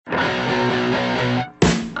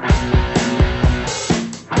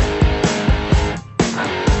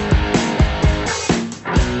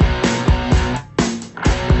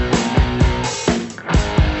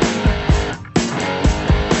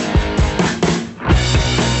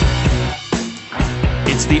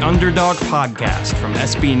the Underdog Podcast from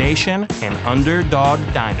SB Nation and Underdog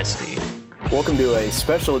Dynasty. Welcome to a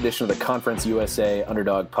special edition of the Conference USA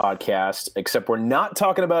Underdog Podcast, except we're not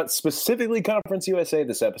talking about specifically Conference USA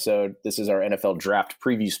this episode. This is our NFL Draft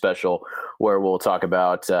Preview Special, where we'll talk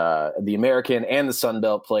about the American and the Sun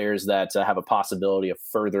Belt players that have a possibility of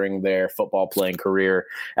furthering their football playing career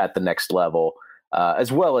at the next level,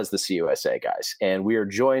 as well as the CUSA guys. And we are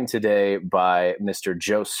joined today by Mr.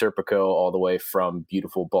 Joe Serpico, all the way from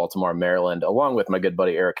beautiful Baltimore, Maryland, along with my good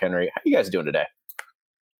buddy Eric Henry. How you guys doing today?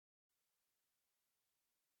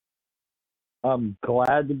 I'm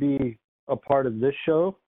glad to be a part of this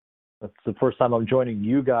show. That's the first time I'm joining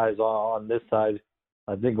you guys on this side.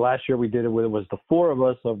 I think last year we did it with, it was the four of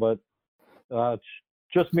us, but it's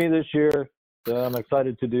just me this year. I'm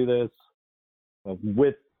excited to do this.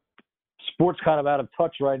 With sports kind of out of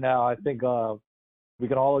touch right now, I think we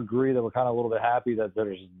can all agree that we're kind of a little bit happy that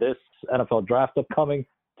there's this NFL draft upcoming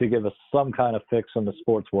to give us some kind of fix in the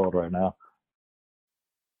sports world right now.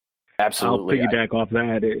 Absolutely. I'll piggyback off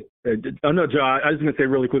that. No, Joe, I was going to say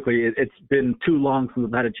really quickly, it's been too long since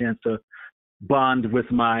I've had a chance to bond with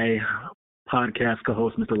my podcast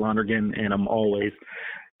co-host, Mr. Lonergan, and I'm always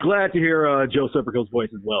glad to hear Joe Serpico's voice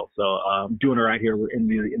as well. So I'm doing all right here. We're in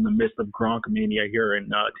the midst of Gronkmania here in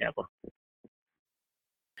Tampa.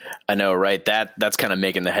 I know, right? That's kind of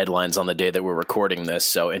making the headlines on the day that we're recording this.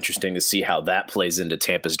 So interesting to see how that plays into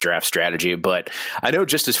Tampa's draft strategy. But I know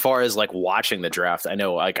just as far as like watching the draft, I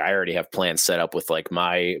know like I already have plans set up with like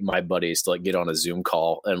my buddies to like get on a Zoom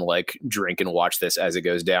call and like drink and watch this as it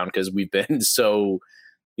goes down, because we've been so,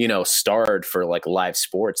 starved for like live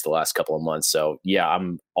sports the last couple of months. So yeah,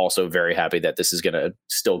 I'm also very happy that this is going to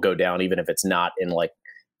still go down, even if it's not in like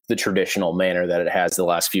the traditional manner that it has the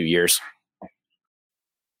last few years.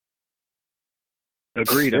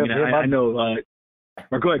 Agreed. I know.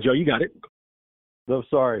 Or go ahead, Joe. You got it. No,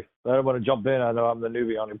 sorry. I don't want to jump in. I know I'm the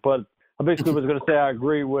newbie on it, but I basically was going to say I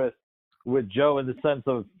agree with Joe in the sense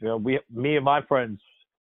of me and my friends,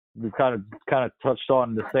 we've kind of touched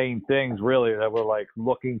on the same things really, that we're like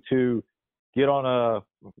looking to get on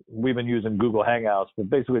we've been using Google Hangouts, but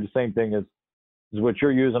basically the same thing is what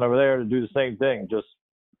you're using over there to do the same thing.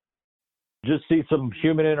 Just see some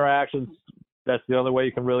human interactions. That's the only way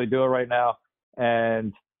you can really do it right now.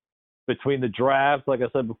 And between the draft, like I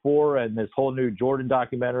said before, and this whole new Jordan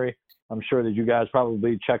documentary, I'm sure that you guys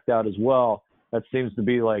probably checked out as well. That seems to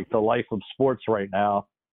be like the life of sports right now.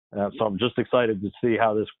 So I'm just excited to see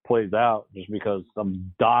how this plays out, just because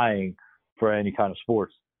I'm dying for any kind of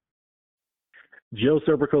sports. Joe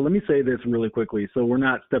Serpico, let me say this really quickly, so we're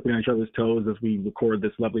not stepping on each other's toes as we record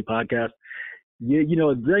this lovely podcast. Yeah,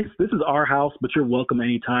 this is our house, but you're welcome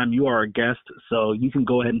anytime. You are a guest, so you can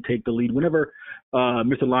go ahead and take the lead. Whenever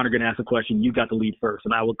Mr. Lonergan asks a question, you got the lead first,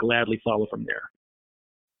 and I will gladly follow from there.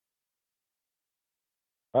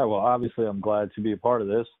 All right, well, obviously I'm glad to be a part of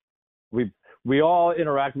this. We all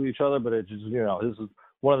interact with each other, but it's just, this is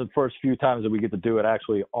one of the first few times that we get to do it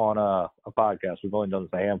actually on a podcast. We've only done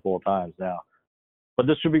this a handful of times now. But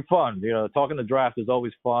this should be fun. Talking the draft is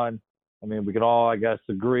always fun. I mean, we can all, I guess,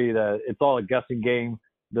 agree that it's all a guessing game.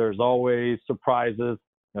 There's always surprises.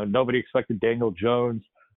 Nobody expected Daniel Jones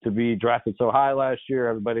to be drafted so high last year.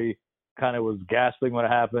 Everybody kind of was gasping when it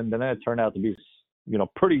happened, and then it turned out to be,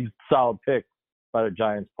 pretty solid pick by the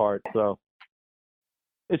Giants' part. So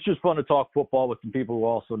it's just fun to talk football with some people who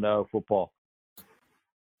also know football.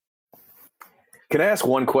 Can I ask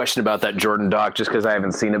one question about that Jordan doc, just because I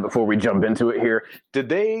haven't seen it before we jump into it here? Did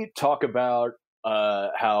they talk about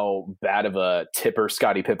how bad of a tipper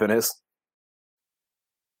Scottie Pippen is?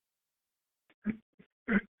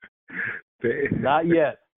 Not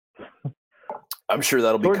yet. I'm sure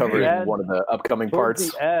that'll be covered in one of the upcoming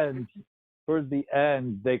parts. Towards the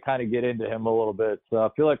end, they kind of get into him a little bit. So I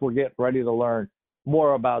feel like we're getting ready to learn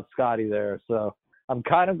more about Scottie there. So I'm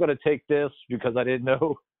kind of going to take this because I didn't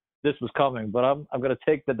know this was coming, but I'm going to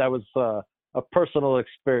take that was a personal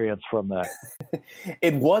experience from that.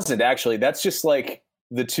 It wasn't actually. That's just like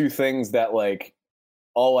the two things that like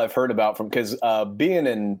all I've heard about from, because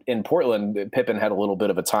being in Portland, Pippen had a little bit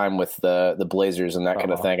of a time with the Blazers and that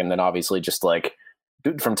kind of thing. And then obviously just like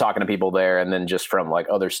from talking to people there, and then just from like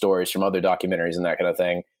other stories from other documentaries and that kind of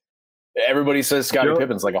thing, everybody says Scottie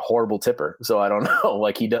Pippen's like a horrible tipper. So I don't know,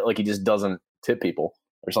 like he just doesn't tip people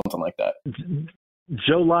or something like that.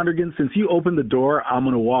 Joe Lonergan, since you opened the door, I'm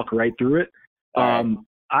going to walk right through it.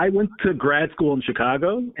 I went to grad school in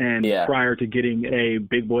Chicago, and prior to getting a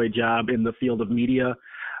big boy job in the field of media,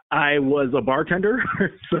 I was a bartender.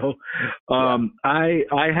 So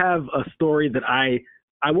I have a story that I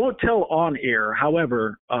won't tell on air.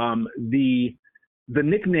 However, the the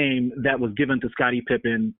nickname that was given to Scottie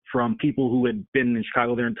Pippen from people who had been in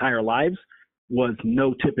Chicago their entire lives was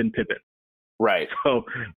No Tippin' Pippen. Right. So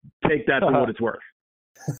take that for what it's worth.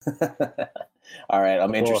 All right,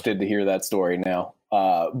 I'm interested to hear that story now.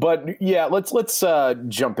 But yeah, let's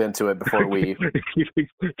jump into it before we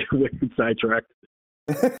get sidetracked.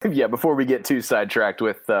 Yeah, before we get too sidetracked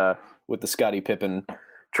with the Scottie Pippen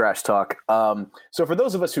trash talk. So for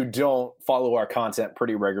those of us who don't follow our content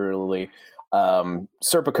pretty regularly,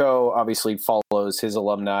 Serpico obviously follows his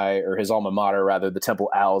alumni, or his alma mater rather, the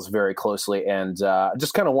Temple Owls, very closely, and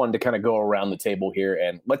just kind of wanted to kind of go around the table here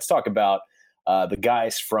and let's talk about the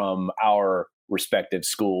guys from our respective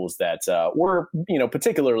schools that we're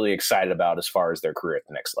particularly excited about as far as their career at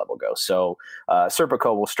the next level goes. So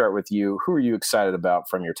Serpico, we'll start with you. Who are you excited about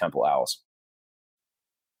from your Temple Owls?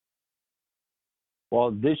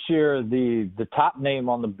 Well, this year the top name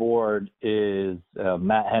on the board is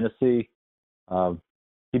Matt Hennessy.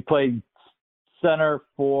 He played center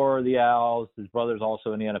for the Owls. His brother's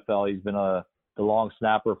also in the NFL. He's been the long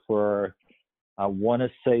snapper for, I want to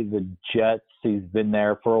say, the Jets. He's been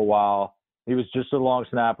there for a while. He was just a long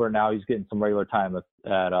snapper. Now he's getting some regular time at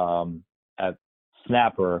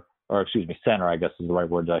snapper, or excuse me, center, I guess is the right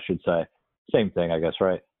word I should say. Same thing, I guess,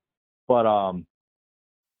 right? But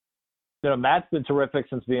Matt's been terrific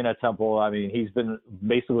since being at Temple. I mean, he's been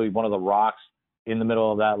basically one of the rocks in the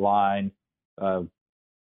middle of that line.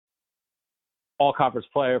 All-conference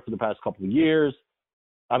player for the past couple of years.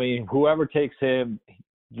 I mean, whoever takes him,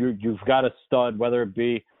 you've got a stud, whether it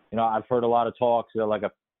be, I've heard a lot of talks,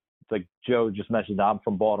 like Joe just mentioned, I'm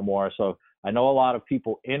from Baltimore, so I know a lot of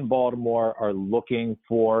people in Baltimore are looking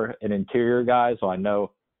for an interior guy, so I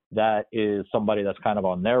know that is somebody that's kind of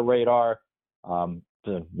on their radar.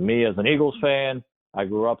 To me, as an Eagles fan, I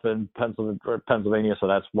grew up in Pennsylvania, so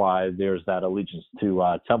that's why there's that allegiance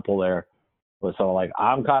to Temple there. But so,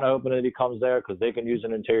 I'm kind of hoping that he comes there because they can use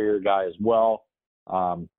an interior guy as well.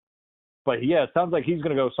 But yeah, it sounds like he's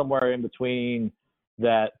going to go somewhere in between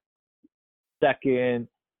that second,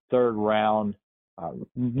 third round,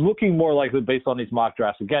 looking more likely based on these mock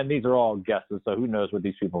drafts. Again, these are all guesses, so who knows what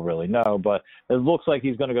these people really know. But it looks like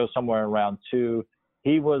he's going to go somewhere in round 2.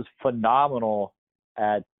 He was phenomenal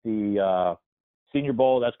at the Senior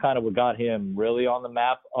Bowl. That's kind of what got him really on the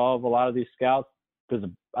map of a lot of these scouts, because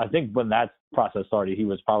I think when that process started, he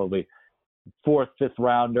was probably 4th, 5th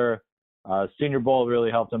rounder. Senior Bowl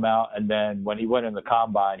really helped him out, and then when he went in the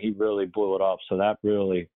combine, he really blew it up. So that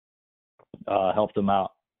really helped him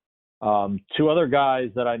out. 2 other guys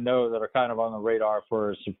that I know that are kind of on the radar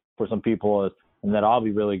for some people, and that I'll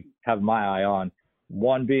be really having my eye on.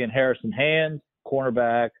 One being Harrison Hand,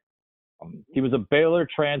 cornerback. He was a Baylor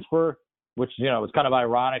transfer, which was kind of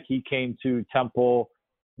ironic. He came to Temple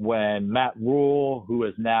when Matt Rule, who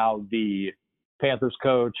is now the Panthers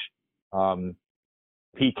coach,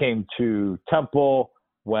 he came to Temple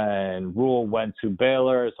when Rule went to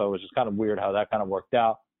Baylor, so it was just kind of weird how that kind of worked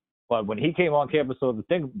out. But when he came on campus, so the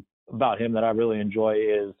thing about him that I really enjoy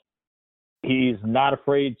is he's not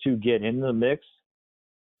afraid to get into the mix.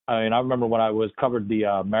 I mean, I remember when I covered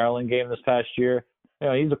the Maryland game this past year,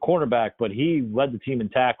 he's a cornerback, but he led the team in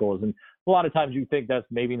tackles. And a lot of times you think that's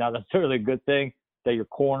maybe not necessarily a good thing, that your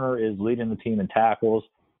corner is leading the team in tackles.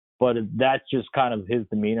 But that's just kind of his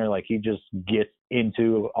demeanor. Like, he just gets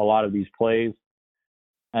into a lot of these plays.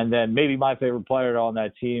 And then maybe my favorite player on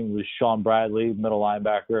that team was Sean Bradley, middle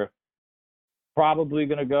linebacker. Probably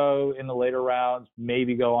going to go in the later rounds,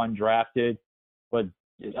 maybe go undrafted. But,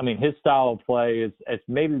 I mean, his style of play it's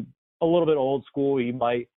maybe a little bit old school. He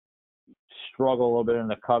might struggle a little bit in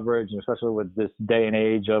the coverage, especially with this day and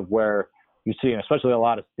age of where you're seeing especially a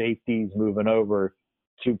lot of safeties moving over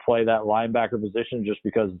to play that linebacker position, just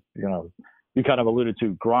because, you kind of alluded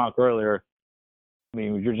to Gronk earlier. I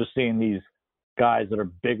mean, you're just seeing these guys that are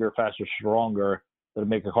bigger, faster, stronger, that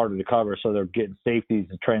make it harder to cover, so they're getting safeties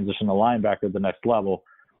to transition to linebacker at the next level.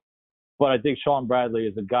 But I think Sean Bradley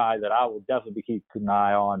is a guy that I will definitely be keeping an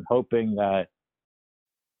eye on, hoping that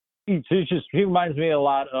he reminds me a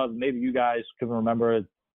lot of, maybe you guys can remember,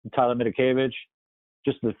 Tyler Mitakevich,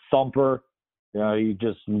 just the thumper.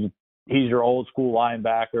 He's your old school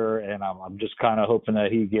linebacker, and I'm just kind of hoping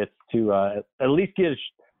that he gets to at least get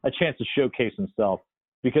a chance to showcase himself,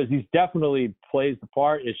 because he's definitely plays the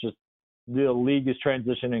part. It's just the league is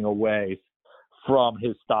transitioning away from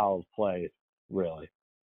his style of play, really.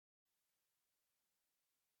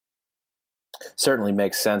 Certainly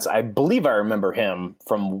makes sense. I believe I remember him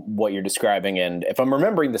from what you're describing, and if I'm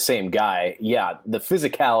remembering the same guy, yeah, the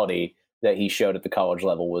physicality that he showed at the college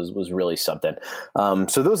level was really something.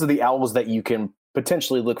 So those are the Owls that you can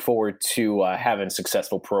potentially look forward to having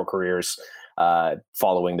successful pro careers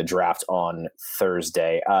following the draft on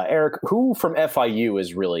Thursday. Eric, who from FIU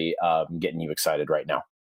is really getting you excited right now?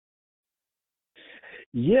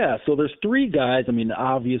 Yeah, so there's three guys. I mean,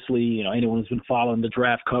 obviously, anyone who's been following the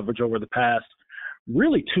draft coverage over the past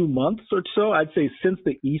really 2 months or so, I'd say since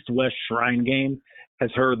the East-West Shrine game, has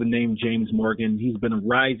heard the name James Morgan. He's been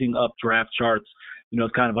rising up draft charts.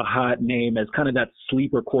 It's kind of a hot name as kind of that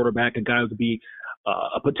sleeper quarterback, a guy who could be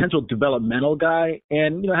a potential developmental guy.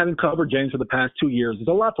 And, having covered James for the past 2 years, there's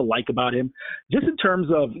a lot to like about him. Just in terms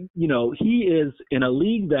of, he is in a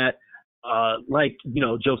league that, like,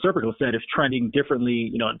 Joe Serpico said, is trending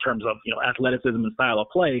differently, in terms of, athleticism and style of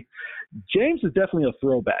play. James is definitely a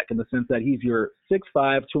throwback in the sense that he's your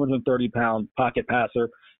 6'5", 230-pound pocket passer.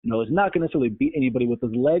 Is not going to necessarily beat anybody with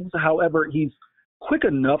his legs. However, he's quick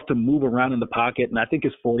enough to move around in the pocket, and I think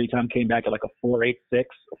his 40 time came back at like a 4.86,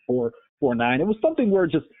 a 4.49. It was something where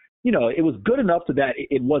just, it was good enough so that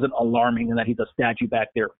it wasn't alarming and that he's a statue back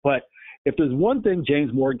there. But if there's one thing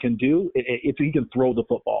James Morgan can do, it's he can throw the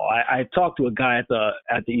football. I talked to a guy at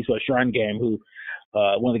the East-West Shrine game who,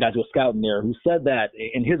 one of the guys who was scouting there, who said that,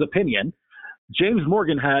 in his opinion, James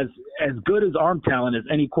Morgan has as good as arm talent as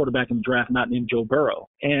any quarterback in the draft not named Joe Burrow.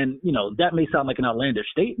 And, that may sound like an outlandish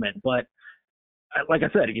statement, but like I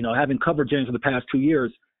said, having covered James for the past 2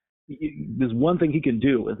 years, there's one thing he can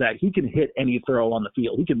do is that he can hit any throw on the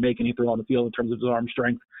field. He can make any throw on the field in terms of his arm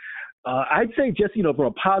strength. I'd say just, from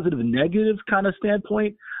a positive and negative kind of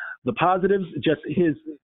standpoint, the positives,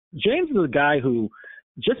 James is a guy who,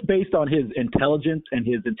 just based on his intelligence and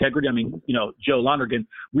his integrity, I mean, Joe Lonergan,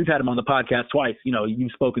 we've had him on the podcast twice.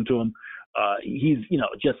 You've spoken to him. He's,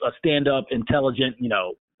 just a stand-up, intelligent,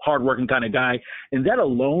 hardworking kind of guy. And that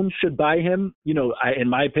alone should buy him, in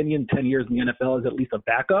my opinion, 10 years in the NFL is at least a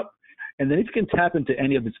backup. And then if you can tap into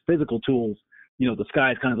any of his physical tools, the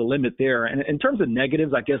sky is kind of the limit there. And in terms of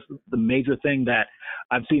negatives, I guess the major thing that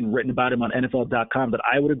I've seen written about him on NFL.com that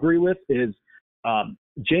I would agree with is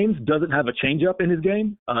James doesn't have a changeup in his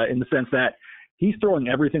game in the sense that he's throwing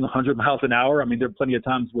everything 100 miles an hour. I mean, there are plenty of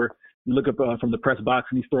times where you look up from the press box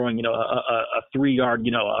and he's throwing, a 3-yard,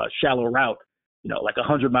 shallow route, like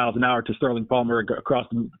 100 miles an hour to Sterling Palmer across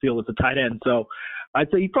the field as a tight end. So I'd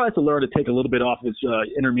say he probably has to learn to take a little bit off his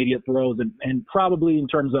intermediate throws and probably in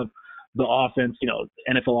terms of the offense,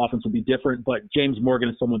 NFL offense will be different, but James Morgan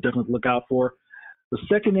is someone definitely to look out for. The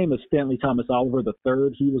second name is Stanley Thomas Oliver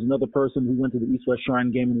III. He was another person who went to the East-West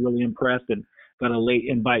Shrine game and really impressed and got a late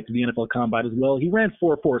invite to the NFL Combine as well. He ran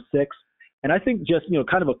 4.46, and I think just,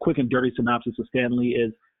 kind of a quick and dirty synopsis of Stanley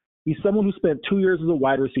is he's someone who spent 2 years as a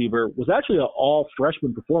wide receiver, was actually an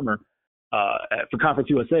all-freshman performer for Conference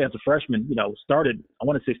USA as a freshman, started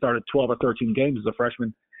 12 or 13 games as a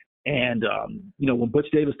freshman. And, when Butch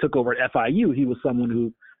Davis took over at FIU, he was someone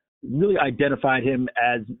who really identified him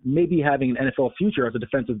as maybe having an NFL future as a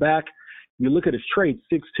defensive back. You look at his traits,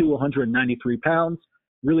 6'2", 193 pounds,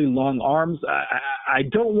 really long arms. I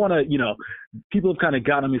don't want to, people have kind of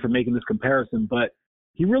gotten on me for making this comparison, but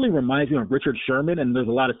he really reminds me of Richard Sherman, and there's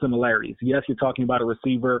a lot of similarities. Yes, you're talking about a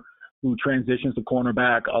receiver who transitions to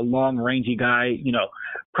cornerback, a long, rangy guy,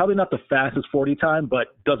 probably not the fastest 40 time, but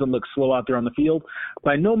doesn't look slow out there on the field.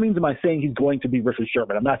 By no means am I saying he's going to be Richard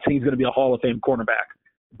Sherman. I'm not saying he's going to be a Hall of Fame cornerback.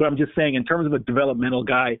 But I'm just saying in terms of a developmental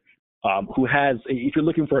guy who has, if you're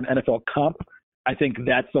looking for an NFL comp, I think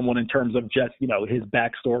that's someone in terms of just, his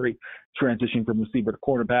backstory, transitioning from receiver to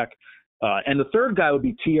quarterback. And the third guy would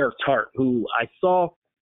be Teair Tart, who I saw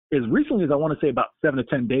as recently as I want to say about 7 to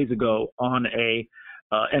 10 days ago on a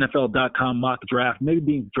NFL.com mock draft, maybe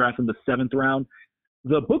being drafted in the 7th round.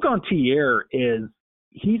 The book on Teair is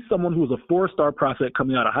he's someone who was a 4-star prospect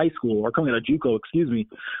coming out of high school, or coming out of JUCO,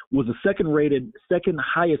 was the second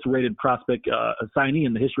highest rated prospect assignee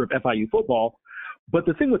in the history of FIU football. But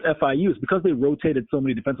the thing with FIU is because they rotated so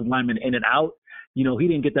many defensive linemen in and out, he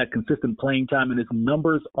didn't get that consistent playing time, and his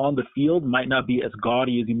numbers on the field might not be as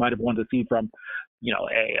gaudy as you might have wanted to see from,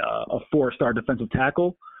 a 4-star defensive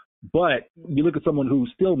tackle. But you look at someone who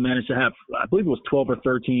still managed to have, I believe it was 12 or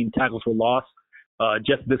 13 tackles for loss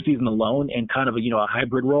just this season alone, and kind of a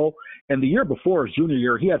hybrid role. And the year before, his junior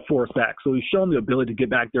year, he had 4 sacks. So he's shown the ability to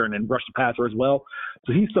get back there and rush the passer as well.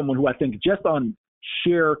 So he's someone who I think just on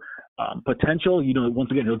sheer potential,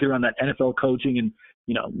 once again, he'll get around that NFL coaching and,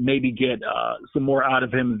 maybe get some more out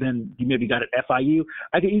of him than you maybe got at FIU.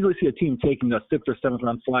 I could easily see a team taking a 6th or 7th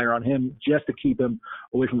round flyer on him just to keep him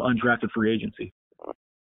away from undrafted free agency.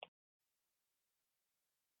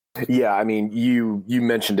 Yeah, I mean, you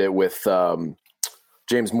mentioned it with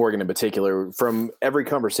James Morgan in particular, from every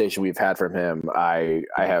conversation we've had from him, I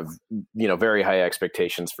have, very high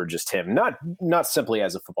expectations for just him, not simply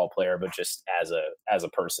as a football player, but just as a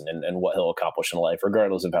person and what he'll accomplish in life,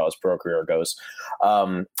 regardless of how his pro career goes.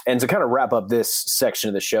 And to kind of wrap up this section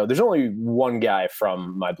of the show, there's only one guy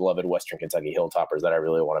from my beloved Western Kentucky Hilltoppers that I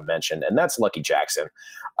really want to mention, and that's Lucky Jackson.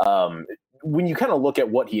 When you kind of look at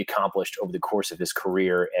what he accomplished over the course of his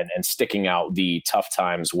career and sticking out the tough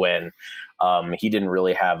times when he didn't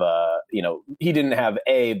really have the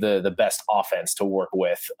best offense to work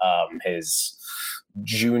with his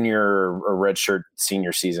junior or redshirt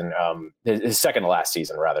senior season, his second to last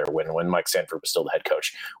season, rather, when Mike Sanford was still the head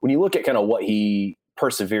coach. When you look at kind of what he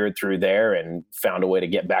persevered through there and found a way to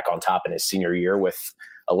get back on top in his senior year with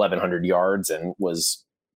 1,100 yards and was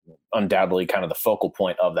undoubtedly kind of the focal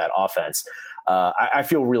point of that offense. I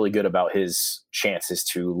feel really good about his chances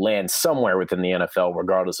to land somewhere within the NFL,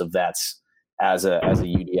 regardless of that's as a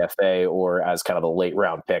UDFA or as kind of a late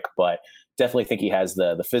round pick. But definitely think he has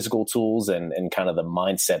the physical tools and kind of the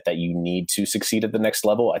mindset that you need to succeed at the next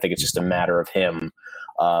level. I think it's just a matter of him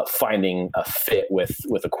finding a fit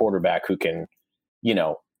with a quarterback who can,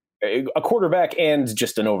 a quarterback and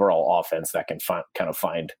just an overall offense that can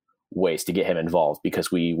find ways to get him involved,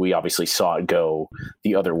 because we obviously saw it go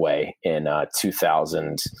the other way in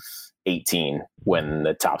 2018 when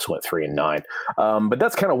the Tops went 3-9. But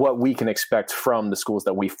that's kind of what we can expect from the schools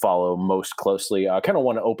that we follow most closely. I kind of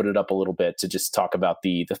want to open it up a little bit to just talk about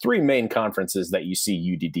the three main conferences that you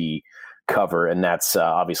see UDD cover, and that's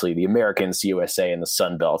obviously the Americans, USA, and the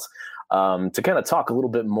Sun Belt. To kind of talk a little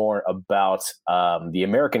bit more about the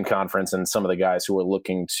American Conference and some of the guys who are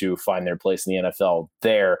looking to find their place in the NFL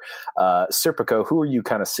there. Serpico, who are you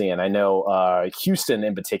kind of seeing? I know Houston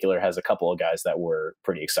in particular has a couple of guys that we're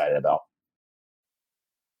pretty excited about.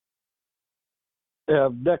 Yeah,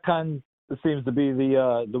 that kind of seems to be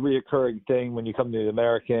the reoccurring thing when you come to the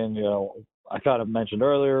American. I kind of mentioned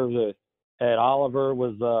earlier that Ed Oliver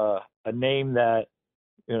was a name that,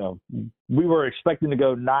 we were expecting to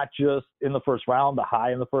go not just in the first round, but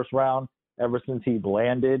high in the first round ever since he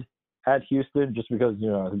landed at Houston, just because,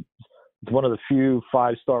 it's one of the few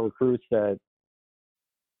 5-star recruits that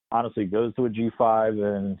honestly goes to a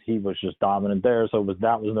G5, and he was just dominant there. So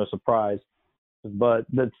that was no surprise. But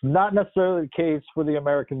that's not necessarily the case for the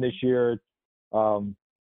American this year.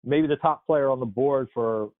 Maybe the top player on the board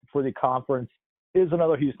for the conference is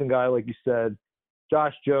another Houston guy, like you said,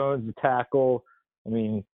 Josh Jones, the tackle. I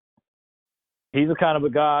mean, he's the kind of a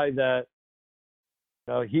guy that,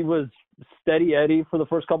 he was steady Eddie for the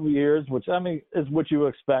first couple of years, which, is what you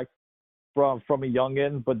expect from a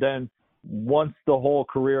youngin. But then once the whole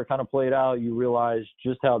career kind of played out, you realize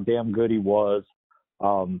just how damn good he was.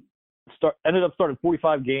 Ended up starting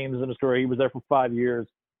 45 games in his career. He was there for 5 years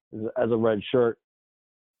as a red shirt.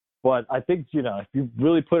 But I think, if you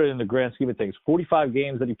really put it in the grand scheme of things, 45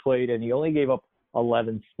 games that he played, and he only gave up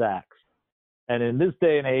 11 sacks. And in this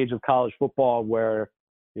day and age of college football where,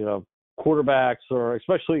 quarterbacks, or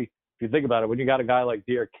especially if you think about it, when you got a guy like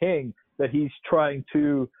D'Eriq King that he's trying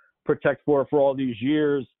to protect for all these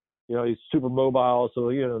years, he's super mobile. So,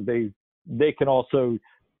 they can also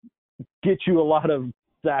get you a lot of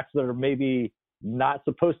sacks that are maybe not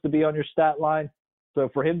supposed to be on your stat line. So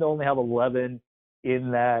for him to only have 11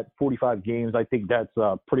 in that 45 games, I think that's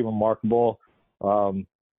pretty remarkable.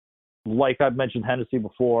 Like I've mentioned Hennessy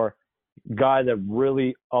before, guy that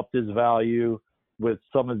really upped his value with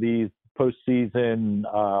some of these postseason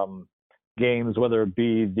games, whether it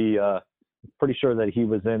be pretty sure that he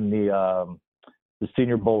was in the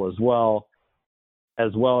Senior Bowl as well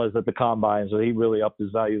as at the Combine. So he really upped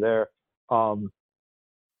his value there. The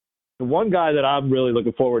one guy that I'm really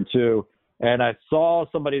looking forward to, and I saw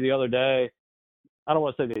somebody the other day, I don't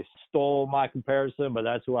want to say they stole my comparison, but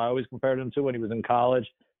that's who I always compared him to when he was in college.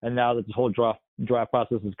 And now that this whole draft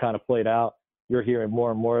process has kind of played out, you're hearing more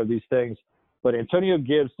and more of these things. But Antonio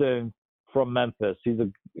Gibson from Memphis, he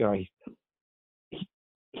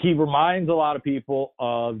reminds a lot of people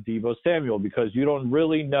of Deebo Samuel, because you don't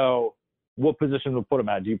really know what position to put him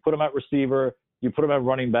at. Do you put him at receiver? Do you put him at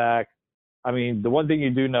running back? I mean, the one thing you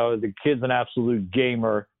do know is the kid's an absolute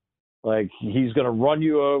gamer. Like, he's going to run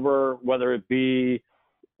you over, whether it be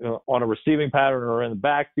on a receiving pattern or in the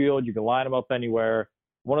backfield. You can line him up anywhere.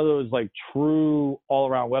 One of those, like, true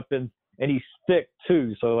all-around weapons. And he's thick,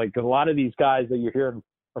 too. So, like, a lot of these guys that you're hearing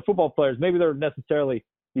are football players. Maybe they're necessarily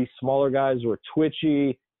these smaller guys who are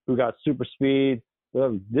twitchy, who got super speed.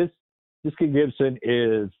 This kid Gibson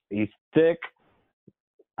he's thick.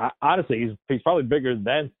 Honestly, he's probably bigger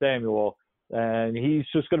than Samuel. And he's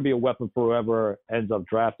just going to be a weapon for whoever ends up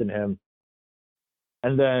drafting him.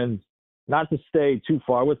 And then, not to stay too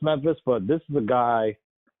far with Memphis, but this is a guy,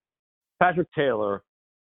 Patrick Taylor,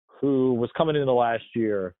 who was coming into last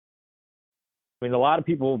year. I mean, a lot of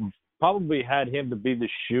people probably had him to be the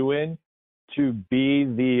shoo-in to be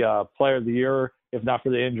the player of the year, if not for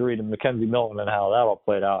the injury to Mackenzie Milton and how that all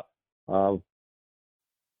played out.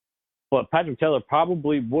 But Patrick Taylor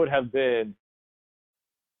probably would have been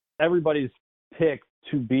everybody's pick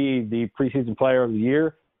to be the preseason player of the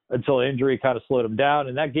year until injury kind of slowed him down.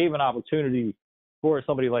 And that gave an opportunity for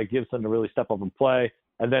somebody like Gibson to really step up and play.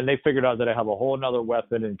 And then they figured out that they have a whole nother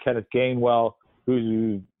weapon in Kenneth Gainwell,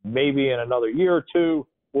 who maybe in another year or two,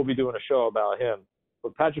 we'll be doing a show about him.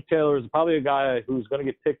 But Patrick Taylor is probably a guy who's going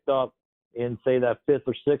to get picked up in, say, that 5th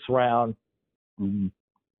or 6th round.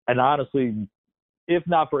 And honestly, if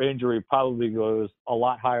not for injury, probably goes a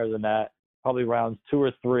lot higher than that, probably rounds 2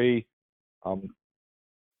 or 3.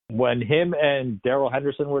 When him and Darrell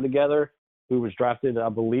Henderson were together, who was drafted, I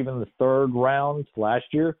believe, in the 3rd round last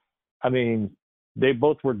year, I mean, they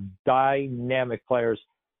both were dynamic players,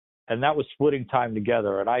 and that was splitting time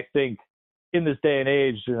together. And I think in this day and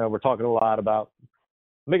age, we're talking a lot about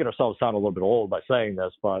making ourselves sound a little bit old by saying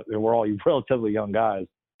this, but we're all relatively young guys.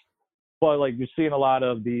 But, like, you're seeing a lot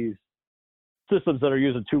of these systems that are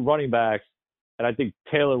using 2 running backs, and I think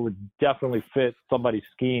Taylor would definitely fit somebody's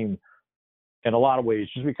scheme in a lot of ways,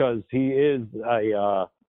 just because he is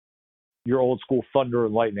your old school Thunder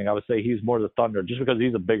and Lightning. I would say he's more the Thunder, just because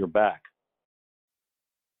he's a bigger back.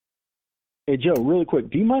 Hey, Joe, really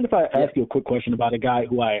quick, do you mind if I ask you a quick question about a guy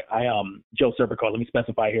who Joe Serpico, let me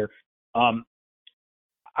specify here.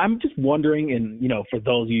 I'm just wondering, and, for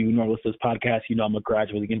those of you who know listen to this podcast, I'm a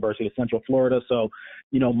graduate of the University of Central Florida. So,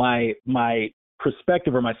 my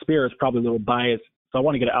perspective or my spirit is probably a little biased. So I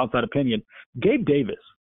want to get an outside opinion. Gabe Davis,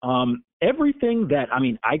 everything that,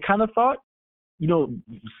 I kind of thought,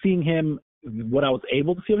 seeing him, what I was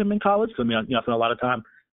able to see of him in college. So, I spent a lot of time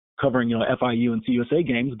covering, FIU and CUSA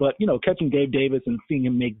games, but, catching Gabe Davis and seeing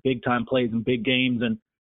him make big time plays in big games and,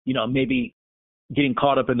 maybe getting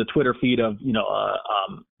caught up in the Twitter feed of,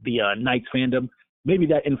 the Knights fandom, maybe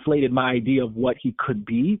that inflated my idea of what he could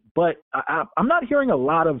be. But I'm not hearing a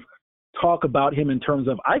lot of talk about him in terms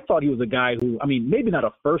of, I thought he was a guy who, maybe not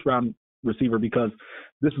a first round receiver because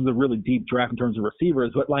this is a really deep draft in terms of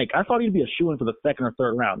receivers, but I thought he'd be a shoo-in for the 2nd or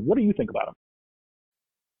 3rd round. What do you think about him?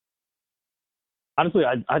 Honestly,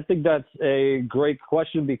 I think that's a great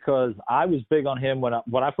question because I was big on him when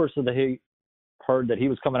I first heard that he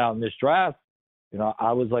was coming out in this draft.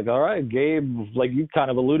 I was like, all right, Gabe, like you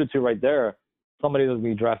kind of alluded to right there, somebody that's going to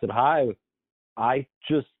be drafted high. I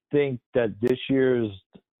just think that this year's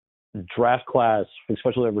draft class,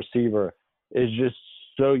 especially a receiver, is just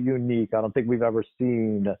so unique. I don't think we've ever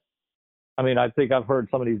seen – I think I've heard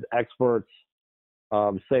some of these experts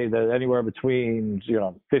say that anywhere between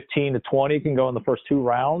 15 to 20 can go in the first 2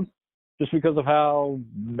 rounds just because of how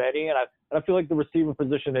many. And I feel like the receiver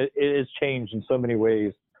position is changed in so many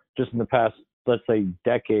ways just in the past, let's say,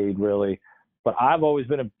 decade, really. But I've always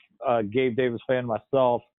been a Gabe Davis fan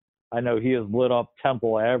myself. I know he has lit up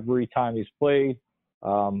Temple every time he's played.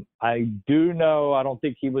 I do know I don't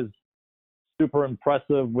think he was super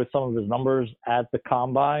impressive with some of his numbers at the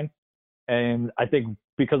Combine. And I think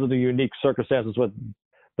because of the unique circumstances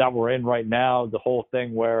that we're in right now, the whole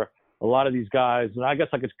thing where a lot of these guys, and I guess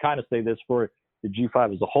I could kind of say this for the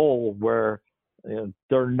G5 as a whole, where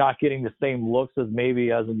they're not getting the same looks as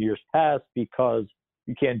maybe as in years past because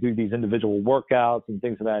you can't do these individual workouts and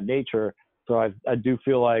things of that nature. So I do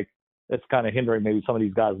feel like it's kind of hindering maybe some of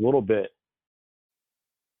these guys a little bit.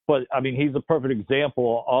 But, he's a perfect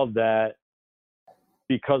example of that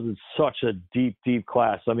because it's such a deep, deep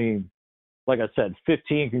class. Like I said,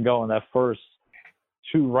 15 can go in that first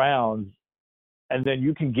 2 rounds, and then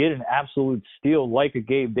you can get an absolute steal like a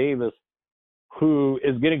Gabe Davis who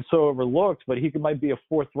is getting so overlooked, but he might be a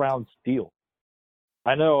 4th round steal.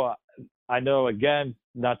 I know, again,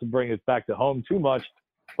 not to bring it back to home too much,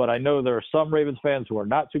 but I know there are some Ravens fans who are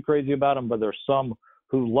not too crazy about him, but there's some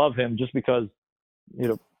who love him just because,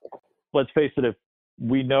 let's face it, if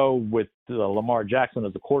we know with Lamar Jackson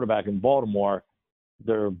as a quarterback in Baltimore,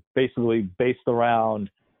 they're basically based around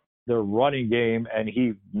their running game, and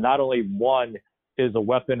he not only is a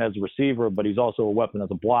weapon as a receiver, but he's also a weapon as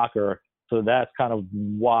a blocker. So that's kind of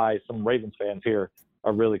why some Ravens fans here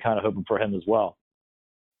are really kind of hoping for him as well.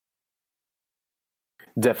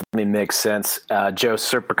 Definitely makes sense. Joe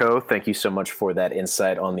Serpico, thank you so much for that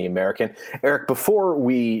insight on the American. Eric, before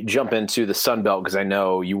we jump into the Sun Belt, because I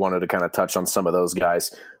know you wanted to kind of touch on some of those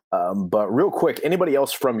guys, but real quick, anybody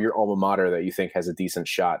else from your alma mater that you think has a decent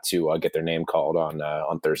shot to get their name called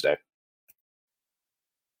on Thursday?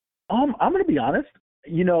 I'm going to be honest.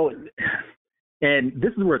 You know, and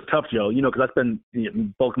this is where it's tough, Joe, you know, because I spend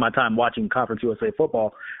bulk of my time watching Conference USA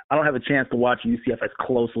football. I don't have a chance to watch UCF as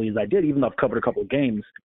closely as I did, even though I've covered a couple of games.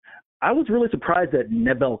 I was really surprised that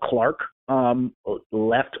Neville Clark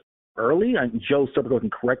left early. Joe Serpico can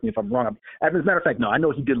correct me if I'm wrong. As a matter of fact, no, I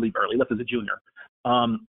know he did leave early. He left as a junior.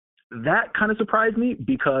 That kind of surprised me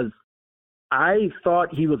because I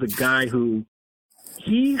thought he was a guy who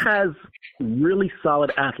he has really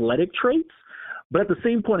solid athletic traits, but at the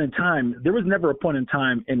same point in time, there was never a point in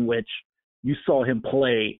time in which you saw him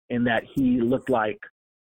play in that he looked like,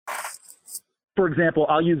 for example,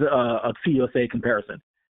 I'll use a CUSA comparison.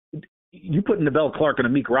 You put Neville Clark and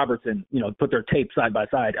Amik Robertson, you know, put their tape side by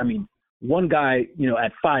side. I mean, one guy, you know,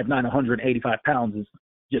 at 5'9", 185 pounds is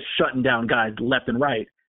just shutting down guys left and right.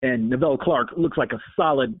 And Neville Clark looks like a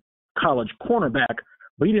solid college cornerback,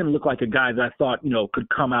 but he didn't look like a guy that I thought, you know, could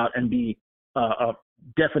come out and be a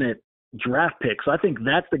definite draft pick. So I think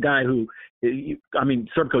that's the guy who, I mean,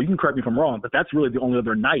 Serpico, you can correct me if I'm wrong, but that's really the only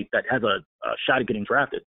other Knight that has a shot at getting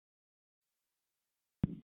drafted.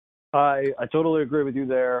 I totally agree with you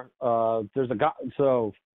there. There's a guy,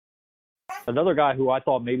 so another guy who I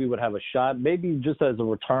thought maybe would have a shot, maybe just as a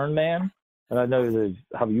return man, and I know that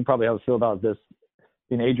you probably have a feel about this,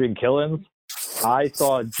 in Adrian Killins. I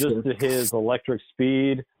thought just his electric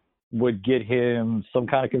speed would get him some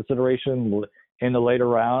kind of consideration in the later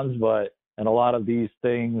rounds, but in a lot of these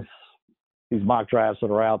things, these mock drafts that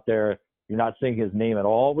are out there, you're not seeing his name at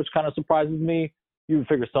all, which kind of surprises me. You would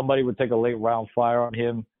figure somebody would take a late round flyer on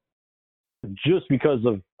him just because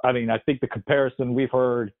of, I mean, I think the comparison we've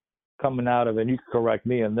heard coming out of, and you can correct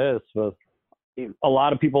me in this, but a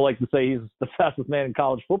lot of people like to say he's the fastest man in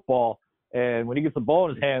college football, and when he gets the ball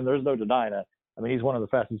in his hand, there's no denying it. I mean, he's one of the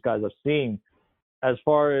fastest guys I've seen. As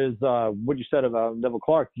far as what you said about Neville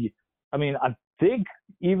Clark, I mean, I think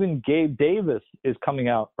even Gabe Davis is coming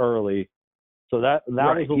out early. So that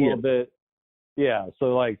right, was a little bit, yeah.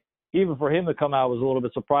 So, like, even for him to come out was a little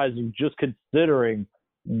bit surprising, just considering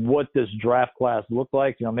what this draft class looked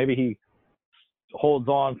like. You know, maybe he holds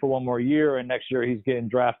on for one more year and next year he's getting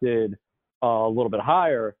drafted a little bit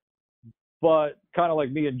higher. But kind of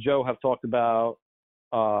like me and Joe have talked about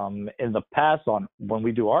in the past on when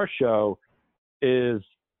we do our show, is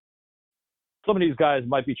some of these guys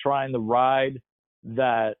might be trying to ride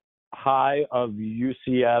that high of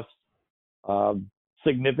UCF's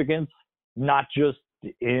significance, not just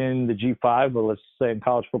in the G5, but let's say in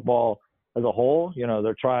college football as a whole. You know,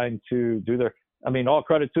 they're trying to do their, I mean, all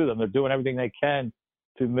credit to them. They're doing everything they can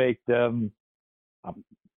to make them,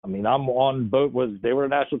 I mean, I'm on boat with, they were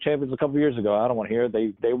national champions a couple of years ago. I don't want to hear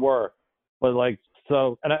it. They were, but like,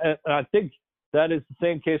 so, and I think that is the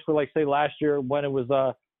same case for, like, say last year when it was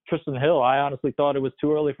Tristan Hill. I honestly thought it was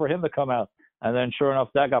too early for him to come out. And then sure enough,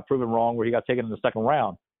 that got proven wrong where he got taken in the second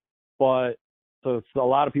round. But so it's, a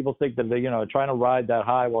lot of people think that they, you know, trying to ride that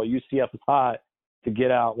high while UCF is hot to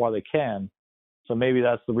get out while they can. So maybe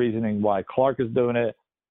that's the reasoning why Clark is doing it.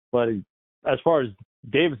 But as far as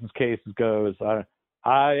Davis's case goes,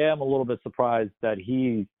 I am a little bit surprised that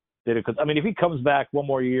he did it. Because, I mean, if he comes back one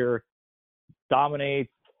more year,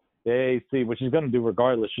 dominates the AAC, which he's going to do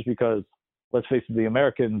regardless, just because, let's face it, the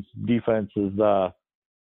Americans' defense is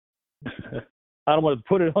I don't want to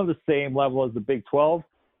put it on the same level as the Big 12,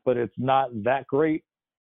 but it's not that great.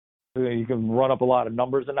 You can run up a lot of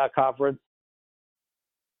numbers in that conference.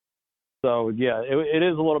 So, yeah, it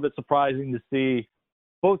is a little bit surprising to see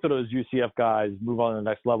both of those UCF guys move on to the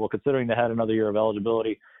next level, considering they had another year of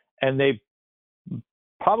eligibility. And they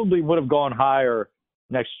probably would have gone higher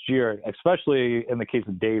next year, especially in the case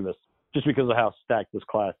of Davis, just because of how stacked this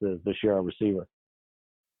class is this year at receiver.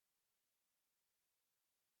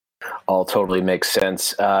 All totally makes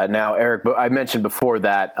sense. Now, Eric, I mentioned before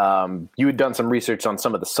that you had done some research on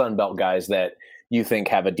some of the Sun Belt guys that you think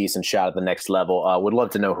have a decent shot at the next level. Would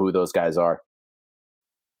love to know who those guys are.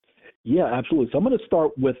 Yeah, absolutely. So I'm going to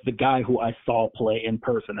start with the guy who I saw play in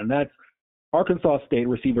person, and that's Arkansas State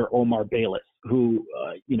receiver Omar Bayless, who,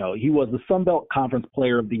 you know, he was the Sun Belt Conference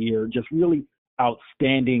Player of the Year, just really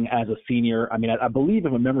outstanding as a senior. I mean, I believe,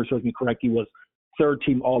 if my memory serves me correct, he was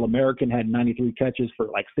third-team All-American, had 93 catches for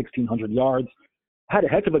like 1,600 yards. Had a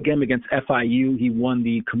heck of a game against FIU. He won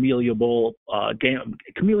the Camellia Bowl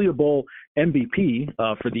MVP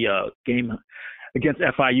for the game against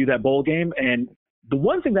FIU, that bowl game. And the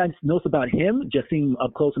one thing that I noticed about him, just seeing him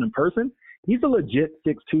up close and in person, he's a legit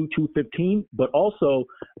 6'2", 215, but also,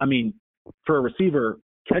 I mean, for a receiver,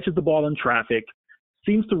 catches the ball in traffic,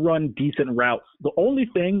 seems to run decent routes. The only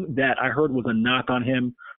thing that I heard was a knock on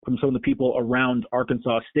him from some of the people around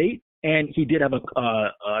Arkansas State and he did have a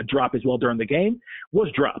drop as well during the game,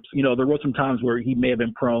 was drops. There were some times where he may have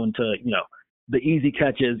been prone to, the easy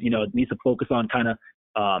catches, needs to focus on kind of,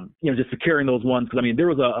 just securing those ones. Because, there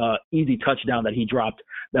was a easy touchdown that he dropped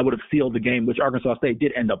that would have sealed the game, which Arkansas State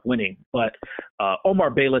did end up winning. But Omar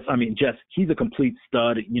Bayless, he's a complete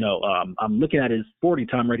stud. I'm looking at his 40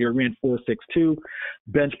 time right here, ran 4.62,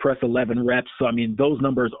 bench press 11 reps. So, those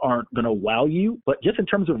numbers aren't going to wow you. But just in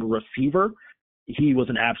terms of a receiver, he was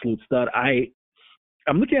an absolute stud.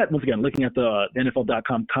 I'm looking at the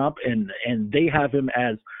NFL.com comp, and they have him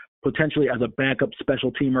as potentially as a backup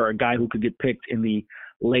special teamer, a guy who could get picked in the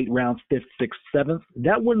late rounds, 5th, 6th, 7th.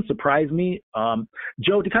 That wouldn't surprise me.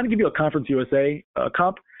 Joe, to kind of give you a Conference USA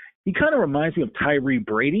comp, he kind of reminds me of Tyree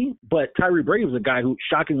Brady, but Tyree Brady was a guy who,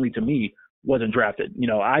 shockingly to me, wasn't drafted.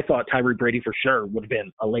 I thought Tyree Brady for sure would have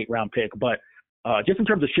been a late round pick, but just in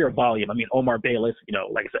terms of sheer volume, Omar Bayless,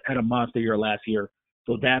 like I said, had a monster year last year.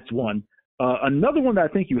 So that's one. Another one that I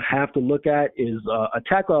think you have to look at is a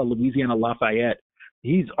tackle out of Louisiana Lafayette.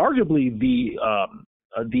 He's arguably the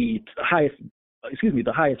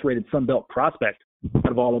highest rated Sun Belt prospect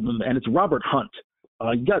out of all of them, and it's Robert Hunt.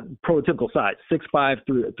 You got prototypical size, 6'5",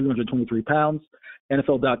 323 pounds.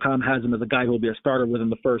 NFL.com has him as a guy who will be a starter within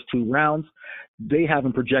the first 2 rounds. They have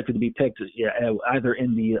him projected to be picked either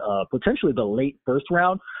in the potentially the late first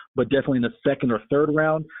round, but definitely in the second or third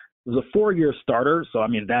round. It was a 4-year starter, so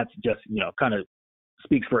that's just kind of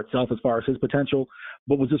speaks for itself as far as his potential.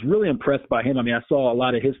 But was just really impressed by him. I saw a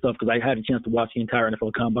lot of his stuff because I had a chance to watch the entire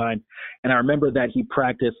NFL Combine, and I remember that he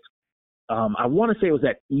practiced. I want to say it was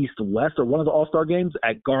at East-West or one of the All-Star games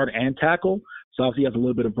at guard and tackle. So obviously he has a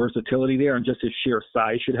little bit of versatility there, and just his sheer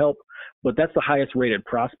size should help. But that's the highest rated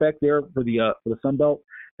prospect there for the Sun Belt.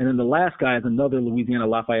 And then the last guy is another Louisiana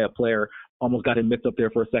Lafayette player. Almost got him mixed up there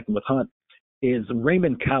for a second with Hunt. Is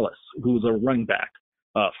Raymond Callis, who's a running back,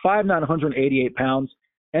 5'9", 188 pounds.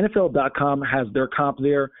 NFL.com has their comp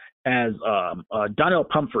there as Donnell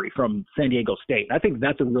Pumphrey from San Diego State. I think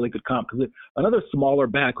that's a really good comp because another smaller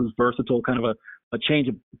back who's versatile, kind of a change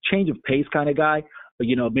of pace kind of guy. But,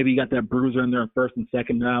 maybe you got that bruiser in there in first and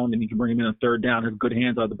second round, and you can bring him in third down, has good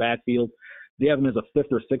hands out of the backfield. They have him as a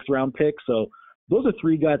 5th or 6th round pick. So those are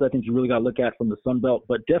 3 guys I think you really got to look at from the Sun Belt,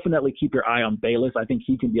 but definitely keep your eye on Bayless. I think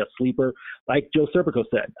he can be a sleeper. Like Joe Serpico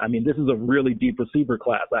said, this is a really deep receiver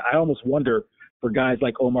class. I almost wonder for guys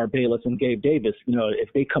like Omar Bayless and Gabe Davis, if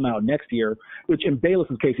they come out next year, which in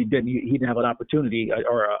Bayless's case he didn't have an opportunity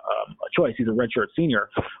or a choice. He's a redshirt senior.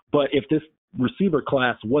 But if this receiver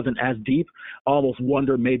class wasn't as deep, I almost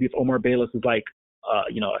wonder maybe if Omar Bayless is like,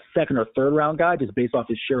 a 2nd or 3rd round guy just based off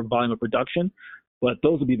his sheer volume of production. But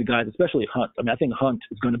those would be the guys, especially Hunt. I think Hunt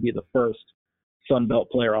is going to be the first Sun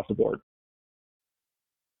Belt player off the board.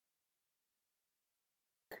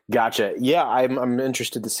 Gotcha. Yeah, I'm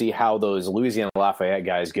interested to see how those Louisiana Lafayette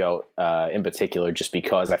guys go in particular, just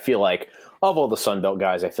because I feel like of all the Sun Belt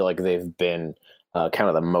guys, I feel like they've been kind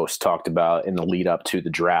of the most talked about in the lead up to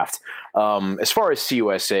the draft. As far as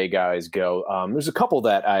CUSA guys go, there's a couple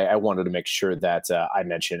that I wanted to make sure that I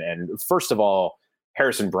mention. And first of all,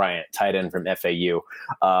 Harrison Bryant, tight end from FAU.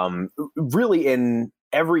 Really, in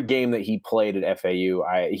every game that he played at FAU,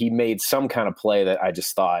 he made some kind of play that I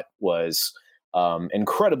just thought was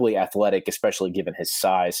incredibly athletic, especially given his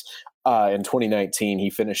size. In 2019, he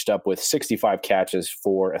finished up with 65 catches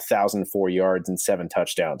for 1,004 yards and 7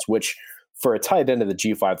 touchdowns, which for a tight end of the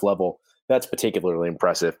G5 level, that's particularly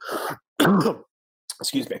impressive.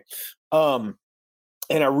 Excuse me.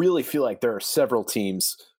 And I really feel like there are several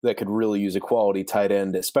teams that could really use a quality tight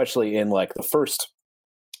end, especially in like the first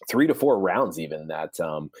 3 to 4 rounds, even that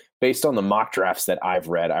based on the mock drafts that I've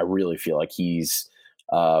read, I really feel like he's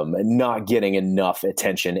not getting enough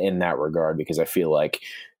attention in that regard, because I feel like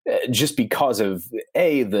just because of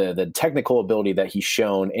the technical ability that he's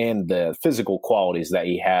shown and the physical qualities that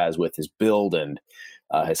he has with his build and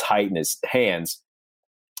his height and his hands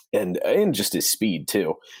and just his speed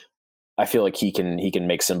too. I feel like he can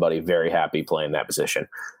make somebody very happy playing that position.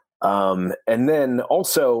 And then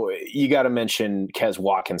also you got to mention Kez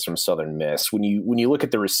Watkins from Southern Miss. When you look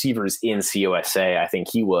at the receivers in CUSA, I think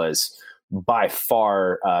he was by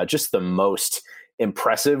far just the most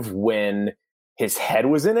impressive when his head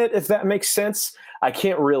was in it, if that makes sense. I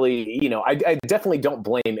can't really, I definitely don't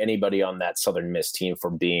blame anybody on that Southern Miss team for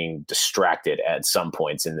being distracted at some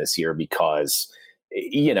points in this year, because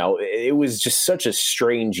it was just such a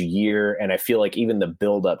strange year. And I feel like even the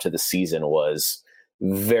build up to the season was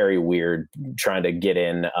very weird, trying to get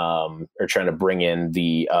in or trying to bring in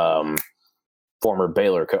the former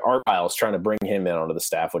Baylor Art Piles, trying to bring him in onto the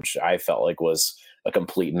staff, which I felt like was a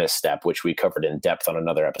complete misstep, which we covered in depth on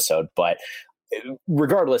another episode. But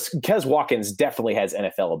regardless, Kes Watkins definitely has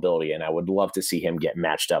NFL ability, and I would love to see him get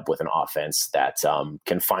matched up with an offense that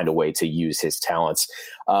can find a way to use his talents.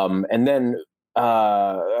 And then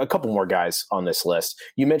a couple more guys on this list.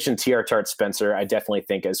 You mentioned T.R. Tart Spencer. I definitely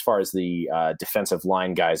think as far as the defensive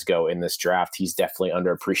line guys go in this draft, he's definitely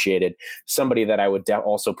underappreciated. Somebody that I would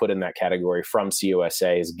also put in that category from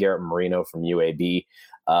CUSA is Garrett Marino from UAB.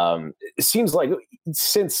 It seems like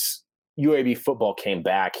since UAB football came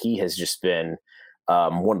back, he has just been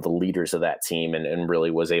one of the leaders of that team and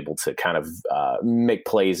really was able to kind of make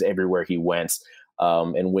plays everywhere he went.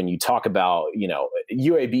 And when you talk about,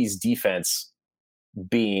 UAB's defense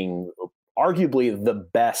being arguably the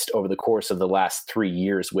best over the course of the last 3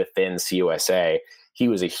 years within CUSA, he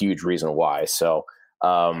was a huge reason why. So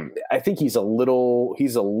I think he's a little,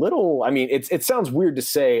 I mean, it sounds weird to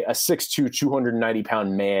say a 6'2",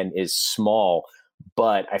 290-pound man is small,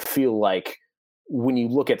 but I feel like when you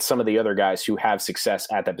look at some of the other guys who have success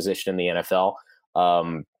at that position in the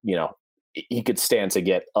NFL, he could stand to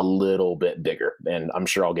get a little bit bigger, and I'm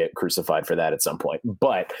sure I'll get crucified for that at some point.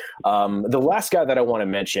 But the last guy that I want to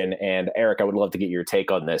mention, and Eric, I would love to get your take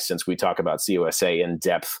on this since we talk about CUSA in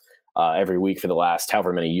depth every week for the last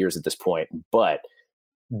however many years at this point, but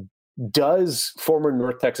does former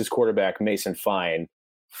North Texas quarterback Mason Fine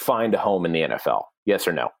find a home in the NFL? Yes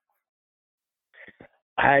or no?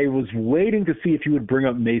 I was waiting to see if you would bring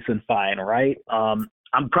up Mason Fine, right?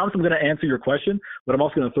 I promise I'm going to answer your question, but I'm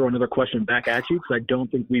also going to throw another question back at you because I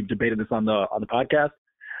don't think we've debated this on the podcast.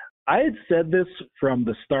 I had said this from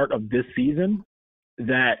the start of this season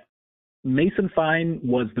that Mason Fine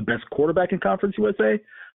was the best quarterback in Conference USA,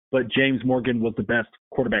 but James Morgan was the best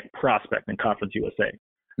quarterback prospect in Conference USA.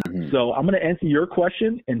 Mm-hmm. So I'm going to answer your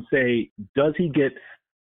question and say, does he get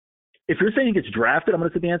 – if you're saying he gets drafted, I'm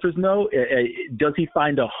going to say the answer is no. Does he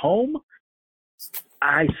find a home?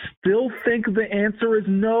 I still think the answer is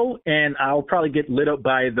no, and I'll probably get lit up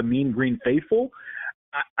by the Mean Green Faithful.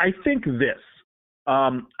 I think this.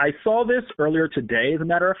 I saw this earlier today, as a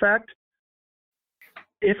matter of fact.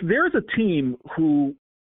 If there's a team who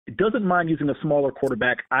doesn't mind using a smaller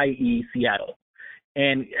quarterback, i.e. Seattle,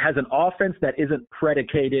 and has an offense that isn't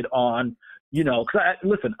predicated on,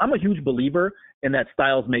 listen, I'm a huge believer in that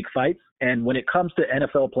styles make fights, and when it comes to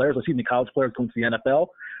NFL players, college players going to the NFL,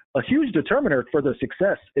 a huge determiner for their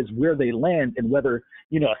success is where they land and whether,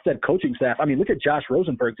 a said coaching staff. I mean, look at Josh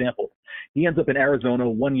Rosen, for example. He ends up in Arizona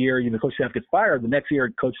 1 year, coach staff gets fired. The next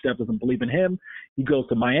year, coach staff doesn't believe in him. He goes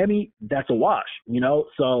to Miami. That's a wash,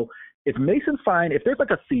 So if Mason Fine, if there's like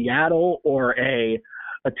a Seattle or a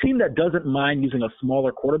team that doesn't mind using a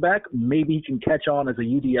smaller quarterback, maybe he can catch on as a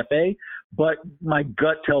UDFA, but my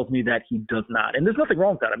gut tells me that he does not. And there's nothing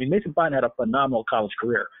wrong with that. I mean, Mason Fine had a phenomenal college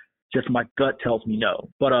career. Just my gut tells me no.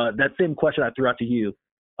 But that same question I threw out to you,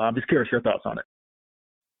 I'm just curious your thoughts on it.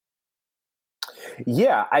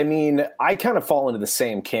 Yeah, I mean, I kind of fall into the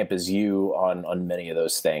same camp as you on many of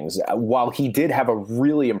those things. While he did have a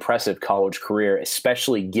really impressive college career,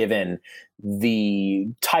 especially given the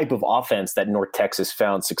type of offense that North Texas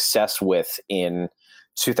found success with in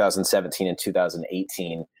 2017 and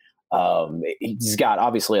 2018, he's got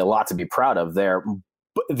obviously a lot to be proud of there.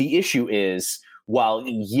 But the issue is, while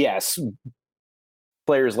yes,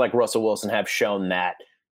 players like Russell Wilson have shown that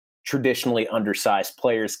traditionally undersized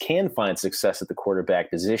players can find success at the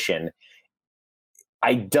quarterback position,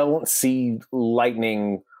 I don't see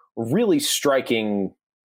Lightning really striking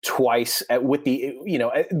twice with the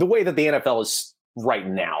way that the NFL is right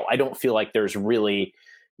now. I don't feel like there's really,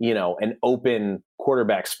 an open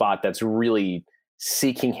quarterback spot that's really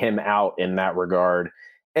seeking him out in that regard.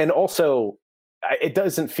 And also, it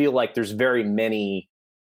doesn't feel like there's very many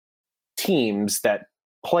teams that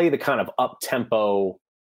play the kind of up-tempo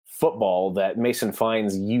football that Mason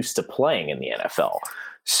Fine's used to playing in the NFL.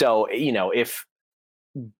 So, if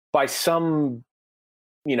by some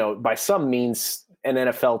means an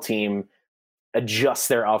NFL team adjusts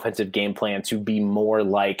their offensive game plan to be more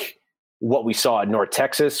like what we saw at North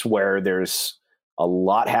Texas, where there's a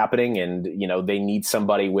lot happening and, they need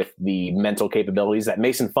somebody with the mental capabilities that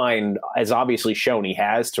Mason Fine has obviously shown he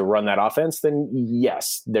has to run that offense, then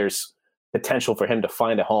yes, there's potential for him to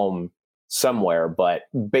find a home somewhere. But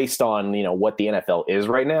based on, what the NFL is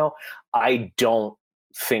right now, I don't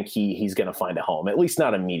think he's going to find a home, at least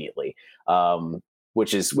not immediately,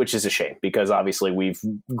 which is a shame, because obviously we've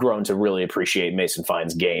grown to really appreciate Mason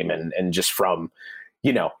Fine's game and just from,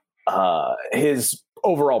 his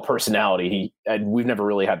overall personality, we've never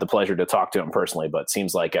really had the pleasure to talk to him personally, but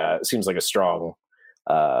seems like a strong,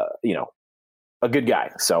 a good guy.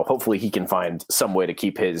 So hopefully he can find some way to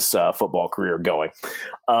keep his football career going.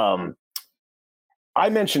 I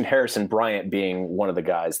mentioned Harrison Bryant being one of the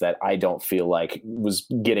guys that I don't feel like was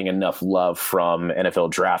getting enough love from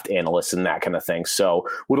NFL draft analysts and that kind of thing. So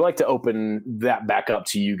would like to open that back up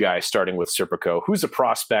to you guys, starting with Serpico. Who's a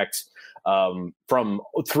prospect from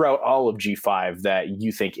throughout all of G5 that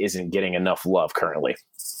you think isn't getting enough love currently?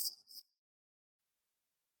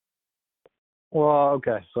 Well,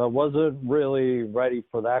 okay. So I wasn't really ready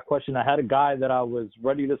for that question. I had a guy that I was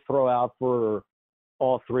ready to throw out for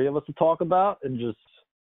all three of us to talk about and just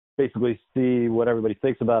basically see what everybody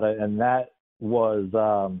thinks about it. And that was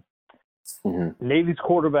Navy's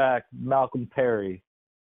quarterback, Malcolm Perry.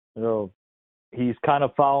 You know, he's kind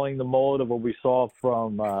of following the mold of what we saw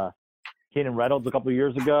from Keenan Reynolds a couple of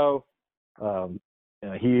years ago. You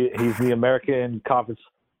know, he's the American Conference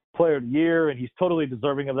Player of the Year, and he's totally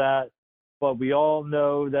deserving of that. But we all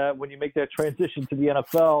know that when you make that transition to the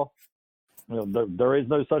NFL, you know, there is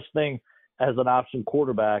no such thing as an option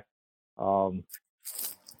quarterback.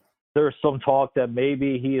 There's some talk that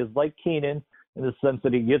maybe he is like Keenan in the sense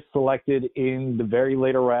that he gets selected in the very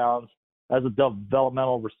later rounds as a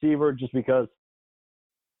developmental receiver, just because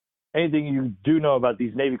anything you do know about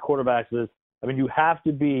these Navy quarterbacks is, I mean, you have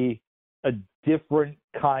to be a different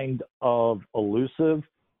kind of elusive,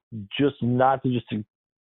 just not to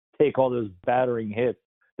take all those battering hits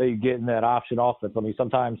that you get in that option offense. I mean,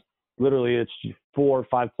 sometimes literally it's 4 or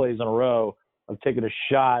 5 plays in a row of taking a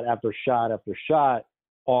shot after shot after shot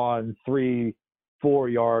on 3-4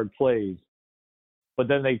 yard plays. But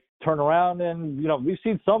then they turn around and, you know, we've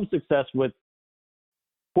seen some success with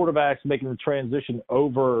quarterbacks making the transition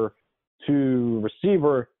over to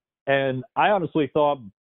receiver. And I honestly thought,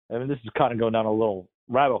 I mean, this is kind of going down a little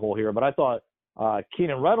rabbit hole here, but I thought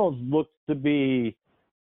Keenan Reynolds looked to be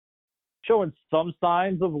showing some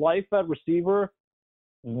signs of life at receiver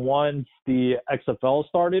once the XFL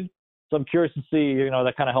started. So I'm curious to see, you know,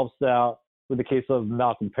 that kind of helps out with the case of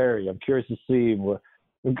Malcolm Perry. I'm curious to see,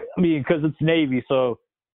 I mean, because it's Navy, so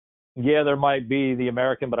yeah, there might be the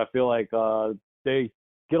American, but I feel like they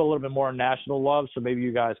get a little bit more national love, so maybe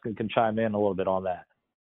you guys can chime in a little bit on that.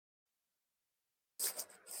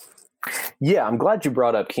 Yeah, I'm glad you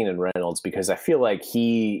brought up Keenan Reynolds because I feel like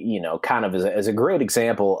he, you know, kind of is a great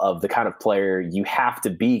example of the kind of player you have to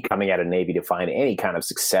be coming out of Navy to find any kind of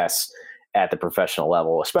success at the professional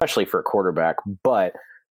level, especially for a quarterback. But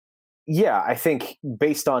yeah, I think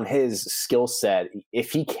based on his skill set,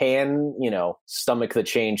 if he can, you know, stomach the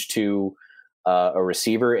change to a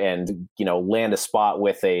receiver and, you know, land a spot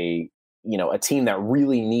with a team that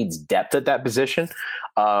really needs depth at that position,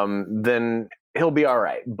 then he'll be all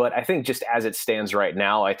right. But I think just as it stands right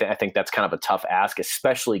now, I think that's kind of a tough ask,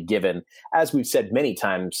 especially given, as we've said many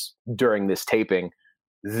times during this taping,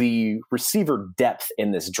 the receiver depth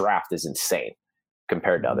in this draft is insane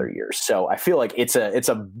compared to other years. So I feel like it's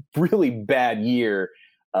a really bad year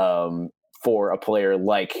for a player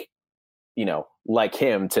like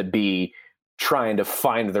him to be trying to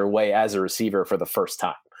find their way as a receiver for the first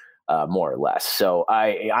time. More or less. So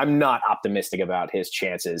I'm not optimistic about his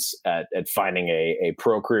chances at finding a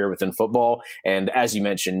pro career within football. And as you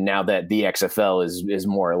mentioned, now that the XFL is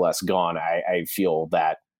more or less gone, I feel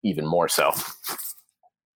that even more so.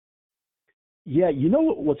 Yeah, you know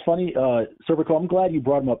what's funny, Serpico, I'm glad you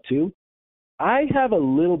brought him up too. I have a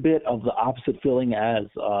little bit of the opposite feeling as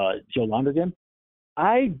Joe Lonergan.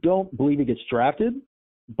 I don't believe he gets drafted,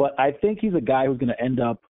 but I think he's a guy who's going to end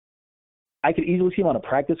up, I could easily see him on a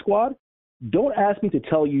practice squad. Don't ask me to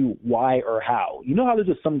tell you why or how. You know how there's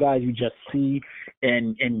just some guys you just see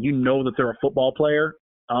and you know that they're a football player.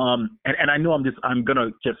 And I know I'm gonna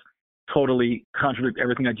just totally contradict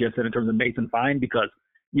everything I just said in terms of Mason Fine because,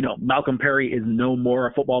 you know, Malcolm Perry is no more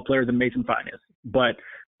a football player than Mason Fine is. But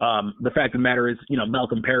the fact of the matter is, you know,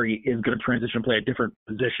 Malcolm Perry is going to transition and play a different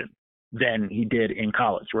position than he did in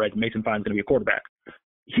college, right? Mason Fine is going to be a quarterback.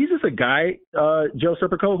 He's just a guy, Joe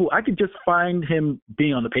Serpico, who I could just find him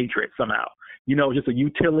being on the Patriots somehow. You know, just a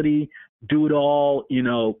utility, do it all, you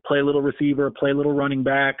know, play a little receiver, play a little running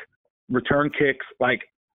back, return kicks. Like,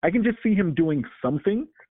 I can just see him doing something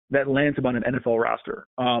that lands him on an NFL roster.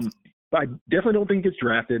 But I definitely don't think he gets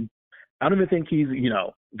drafted. I don't even think he's, you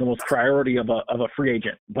know, the most priority of a free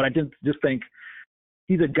agent. But I just think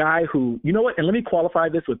he's a guy who, you know what, and let me qualify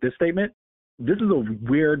this with this statement. This is a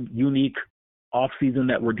weird, unique off-season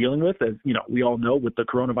that we're dealing with, as you know, we all know, with the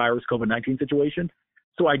coronavirus COVID-19 situation.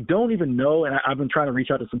 So I don't even know, and I've been trying to reach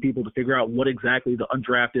out to some people to figure out what exactly the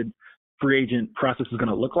undrafted free agent process is going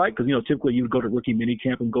to look like, because, you know, typically you would go to rookie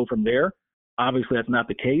minicamp and go from there. Obviously, that's not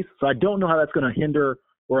the case. So I don't know how that's going to hinder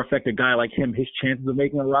or affect a guy like him, his chances of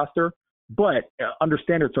making a roster. But under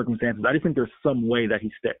standard circumstances, I just think there's some way that he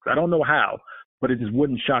sticks. I don't know how, but it just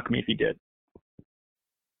wouldn't shock me if he did.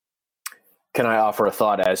 Can I offer a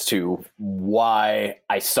thought as to why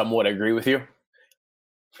I somewhat agree with you?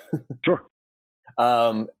 Sure.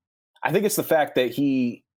 I think it's the fact that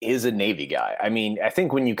he is a Navy guy. I mean, I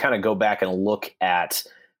think when you kind of go back and look at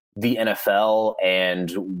the NFL and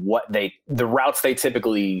the routes they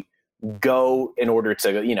typically go in order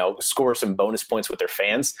to, score some bonus points with their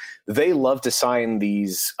fans, they love to sign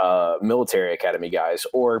these military academy guys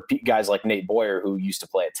or guys like Nate Boyer, who used to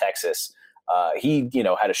play at Texas. He,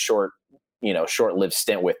 had a short-lived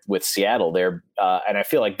stint with Seattle there. And I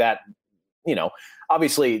feel like that,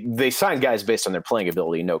 obviously they sign guys based on their playing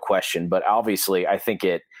ability, no question. But obviously I think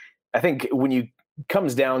when you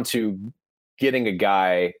comes down to getting a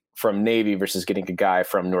guy from Navy versus getting a guy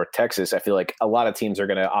from North Texas, I feel like a lot of teams are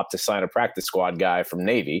going to opt to sign a practice squad guy from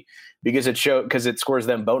Navy because it scores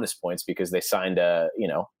them bonus points because they signed a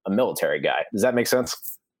military guy. Does that make sense?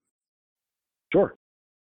 Sure.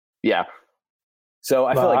 Yeah. So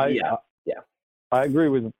I feel like, I agree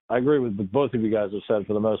with what both of you guys have said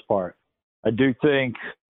for the most part. I do think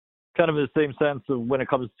kind of in the same sense of when it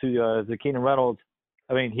comes to Keenan Reynolds,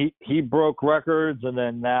 I mean, he broke records, and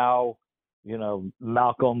then now,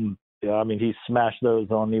 Malcolm, he smashed those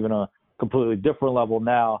on even a completely different level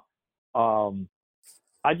now.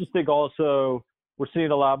 I just think also we're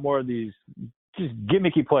seeing a lot more of these just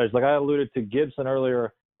gimmicky players. Like I alluded to Gibson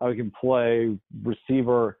earlier, how he can play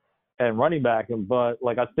receiver and running back. But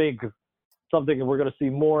like I think something we're going to see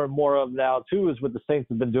more and more of now too is what the Saints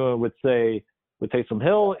have been doing with Taysom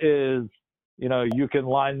Hill is, you can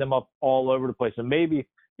line them up all over the place. And maybe,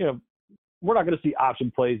 we're not going to see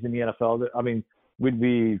option plays in the NFL. I mean, we'd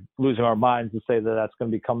be losing our minds to say that that's going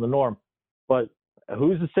to become the norm. But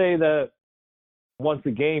who's to say that once a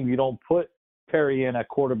game you don't put Perry in at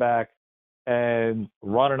quarterback and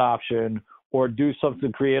run an option or do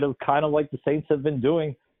something creative, kind of like the Saints have been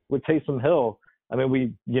doing with Taysom Hill. I mean,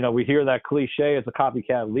 we hear that cliche, it's a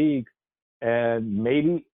copycat league, and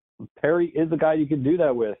maybe Perry is the guy you can do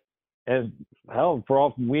that with. And hell, for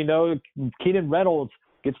all we know, Keenan Reynolds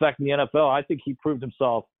gets back in the NFL. I think he proved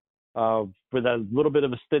himself for that little bit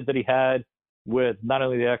of a stint that he had with not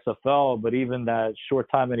only the XFL, but even that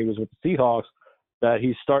short time that he was with the Seahawks, that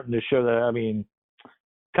he's starting to show that, I mean,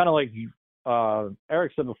 kind of like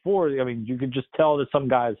Eric said before, I mean, you can just tell that some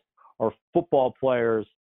guys are football players,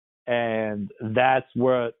 and that's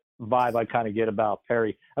what vibe I kind of get about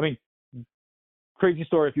Perry. I mean, crazy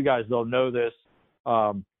story if you guys don't know this.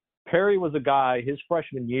 Perry was a guy, his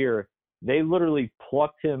freshman year, they literally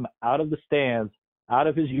plucked him out of the stands, out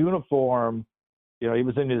of his uniform. He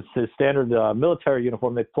was in his standard military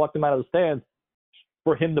uniform. They plucked him out of the stands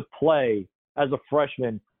for him to play as a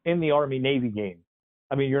freshman in the Army-Navy game.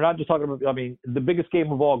 I mean, you're not just talking about, the biggest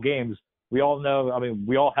game of all games. We all know,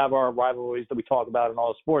 we all have our rivalries that we talk about in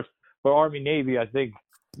all sports, but Army-Navy, I think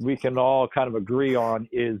we can all kind of agree on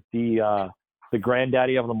is the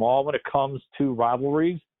granddaddy of them all when it comes to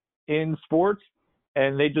rivalries in sports.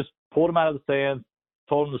 And they just pulled him out of the stands,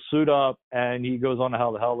 told him to suit up, and he goes on to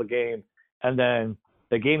have the hell of a game. And then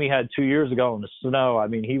the game he had 2 years ago in the snow,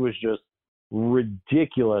 he was just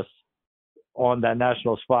ridiculous on that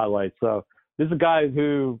national spotlight. So this is a guy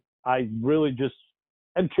who I really just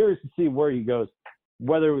am curious to see where he goes.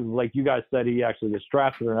 Whether, like you guys said, he actually gets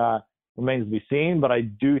drafted or not remains to be seen. But I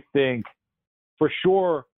do think for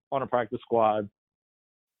sure on a practice squad.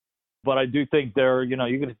 But I do think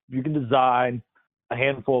you can design a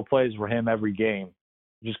handful of plays for him every game.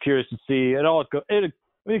 Just curious to see.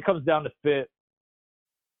 It comes down to fit.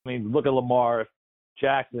 Look at Lamar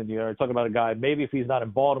Jackson. Talking about a guy, maybe if he's not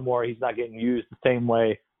in Baltimore, he's not getting used the same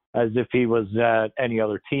way as if he was at any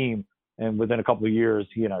other team. And within a couple of years,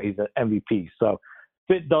 he's an MVP. So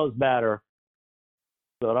fit does matter.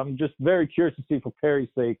 So I'm just very curious to see for Perry's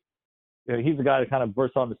sake. He's a guy that kind of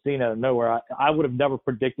bursts on the scene out of nowhere. I would have never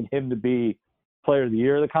predicted him to be Player of the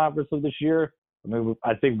Year of the conference of this year.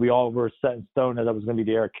 I think we all were set in stone that was going to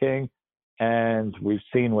be Derek King, and we've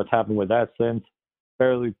seen what's happened with that since.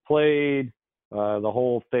 Barely played, the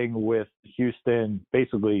whole thing with Houston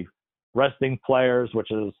basically resting players,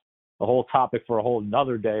 which is a whole topic for a whole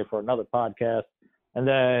another day for another podcast. And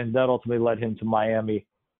then that ultimately led him to Miami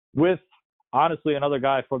with, honestly, another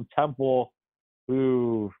guy from Temple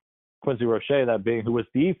Quincy Roche, that being, who was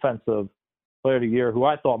Defensive Player of the Year, who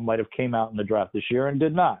I thought might have came out in the draft this year and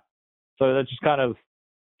did not. So that just kind of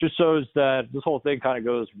shows that this whole thing kind of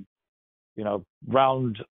goes,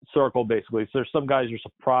 round circle basically. So there's some guys you're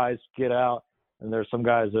surprised get out, and there's some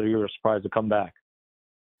guys that you're surprised to come back.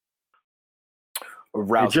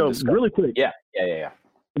 Hey, Joe, really quick. Yeah.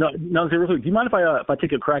 No, real quick. Do you mind if I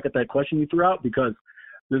take a crack at that question you threw out? Because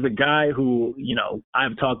there's a guy who,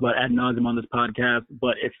 I've talked about ad nauseum on this podcast,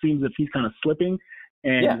 but it seems that he's kind of slipping,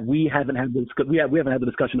 and we haven't had the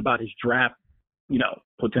discussion about his draft,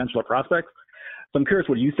 potential or prospects. So I'm curious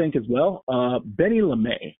what you think as well. Benny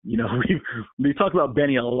LeMay, we've talked about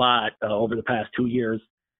Benny a lot over the past 2 years.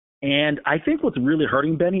 And I think what's really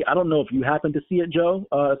hurting Benny, I don't know if you happened to see it, Joe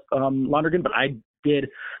Lonergan, but I did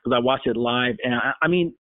because I watched it live. And I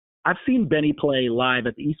mean, I've seen Benny play live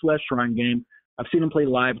at the East-West Shrine game. I've seen him play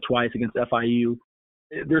live twice against FIU.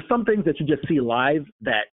 There's some things that you just see live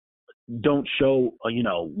that don't show, in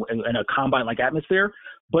a combine-like atmosphere.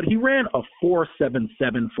 But he ran a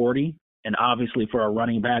 4.77 40. And obviously for a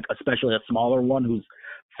running back, especially a smaller one who's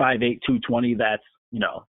 5'8", 220, that's,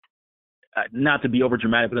 not to be over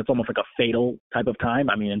dramatic, but that's almost like a fatal type of time.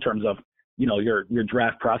 I mean, in terms of, your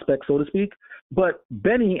draft prospect, so to speak. But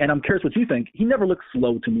Benny, and I'm curious what you think, he never looked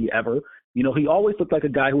slow to me ever. He always looked like a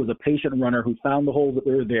guy who was a patient runner who found the holes that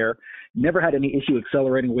were there, never had any issue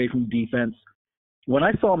accelerating away from defense. When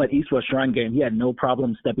I saw him at East-West Shrine game, he had no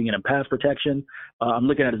problem stepping in pass protection. I'm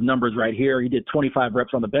looking at his numbers right here. He did 25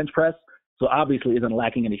 reps on the bench press, so obviously isn't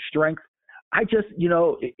lacking any strength. I just,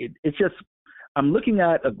 it's just, I'm looking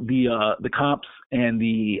at the comps and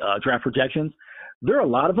the draft projections. There are a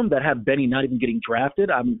lot of them that have Benny not even getting drafted.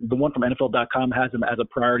 The one from NFL.com has him as a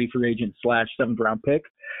priority free agent / 7th round pick.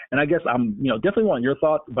 And I guess I'm, definitely want your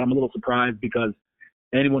thoughts, but I'm a little surprised because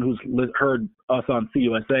anyone who's heard us on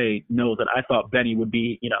CUSA knows that I thought Benny would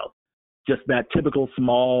be, just that typical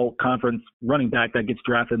small conference running back that gets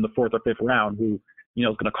drafted in the 4th or 5th round who, is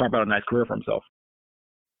going to carve out a nice career for himself.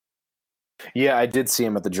 Yeah, I did see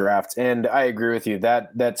him at the draft, and I agree with you.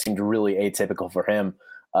 That seemed really atypical for him.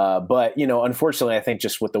 But, unfortunately, I think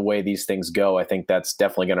just with the way these things go, I think that's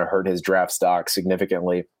definitely going to hurt his draft stock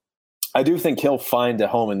significantly. I do think he'll find a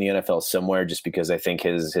home in the NFL somewhere just because I think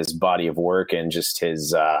his body of work and just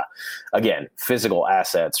his, again, physical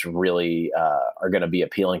assets really are going to be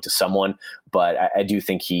appealing to someone. But I do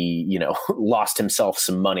think he, lost himself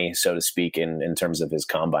some money, so to speak, in terms of his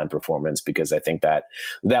combine performance, because I think that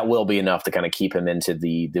will be enough to kind of keep him into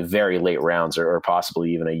the very late rounds or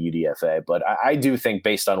possibly even a UDFA. But I do think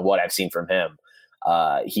based on what I've seen from him,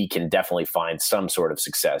 he can definitely find some sort of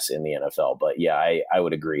success in the NFL. But yeah, I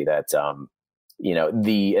would agree that,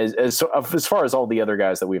 as far as all the other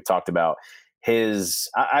guys that we've talked about,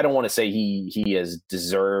 I don't want to say he has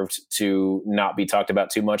deserved to not be talked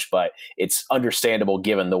about too much, but it's understandable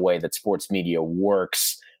given the way that sports media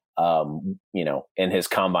works, in his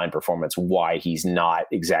combine performance, why he's not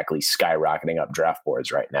exactly skyrocketing up draft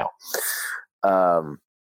boards right now.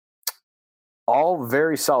 All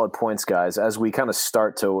very solid points, guys, as we kind of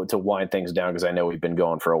start to wind things down, because I know we've been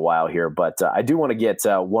going for a while here, but I do want to get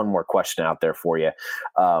one more question out there for you.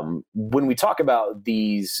 When we talk about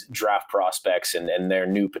these draft prospects and their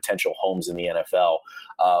new potential homes in the NFL,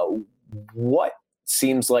 what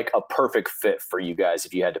seems like a perfect fit for you guys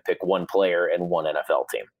if you had to pick one player and one NFL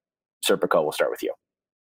team? Serpico, we'll start with you.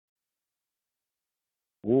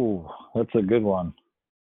 Ooh, that's a good one.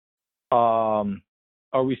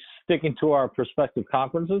 Are we sticking to our prospective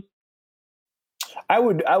conferences?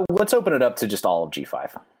 Let's open it up to just all of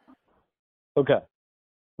G5. Okay.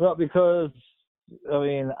 Well, because,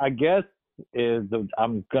 I guess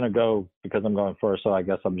I'm going to go because I'm going first, so I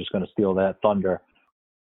guess I'm just going to steal that thunder.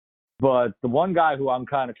 But the one guy who I'm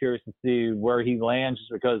kind of curious to see where he lands,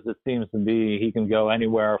 just because it seems to be he can go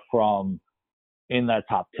anywhere from in that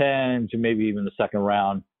top 10 to maybe even the second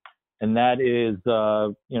round. And that is,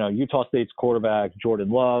 Utah State's quarterback, Jordan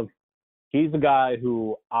Love. He's a guy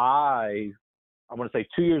who I want to say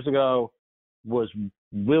 2 years ago was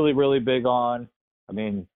really, really big on. I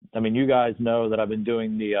mean, you guys know that I've been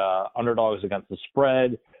doing the underdogs against the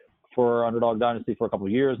spread for Underdog Dynasty for a couple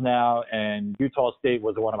of years now. And Utah State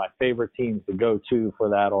was one of my favorite teams to go to for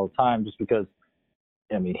that all the time, just because,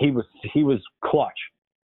 he was clutch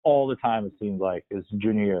all the time, it seemed like, his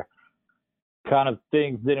junior year. Kind of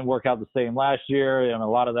things didn't work out the same last year, and a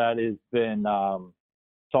lot of that has been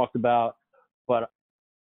talked about. But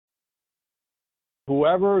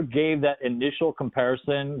whoever gave that initial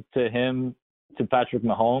comparison to him to Patrick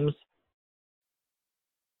Mahomes,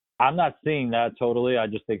 I'm not seeing that totally. I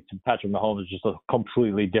just think Patrick Mahomes is just a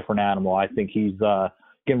completely different animal. I think he's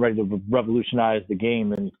getting ready to revolutionize the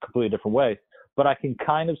game in a completely different way. But I can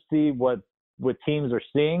kind of see what teams are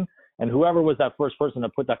seeing. And whoever was that first person to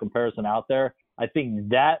put that comparison out there, I think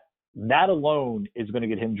that alone is going to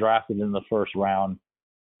get him drafted in the first round.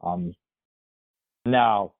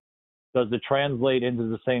 Now, does it translate into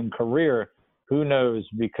the same career? Who knows?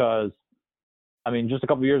 Because, just a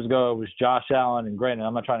couple of years ago, it was Josh Allen. And granted,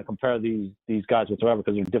 I'm not trying to compare these guys whatsoever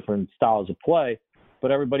because they're different styles of play.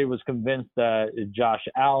 but everybody was convinced that Josh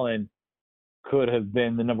Allen could have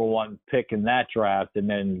been the number one pick in that draft. And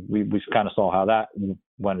then we kind of saw how that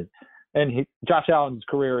went. And Josh Allen's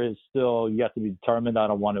career is still yet to be determined. I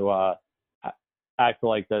don't want to act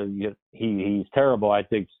like he's terrible. I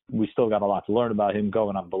think we still got a lot to learn about him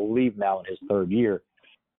going, I believe, now in his third year.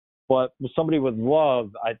 But with somebody with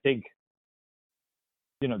Love, I think,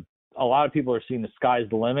 a lot of people are seeing the sky's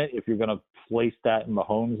the limit. If you're going to place that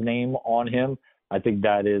Mahomes name on him, I think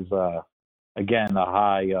that is, again, a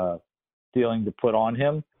high ceiling to put on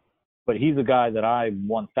him. But he's a guy that I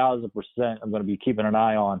 1,000% am going to be keeping an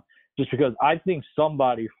eye on, just because I think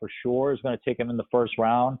somebody for sure is going to take him in the first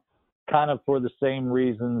round, kind of for the same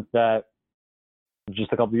reasons that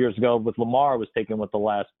just a couple of years ago with Lamar was taken with the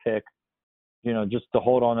last pick, just to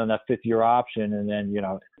hold on that fifth-year option. And then,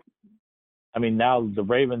 now the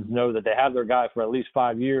Ravens know that they have their guy for at least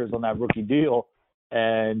 5 years on that rookie deal,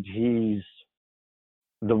 and he's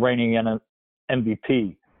the reigning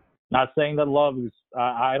MVP. Not saying that Love is –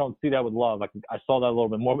 I don't see that with Love. I saw that a little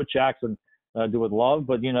bit more with Jackson than I do with Love.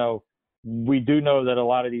 But, we do know that a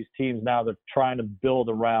lot of these teams now, they're trying to build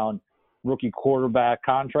around rookie quarterback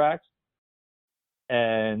contracts.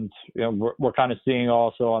 And, we're kind of seeing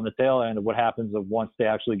also on the tail end of what happens of once they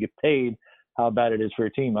actually get paid, how bad it is for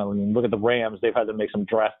your team. I mean, look at the Rams. They've had to make some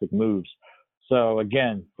drastic moves. So,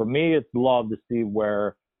 again, for me, it's Love to see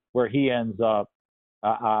where he ends up.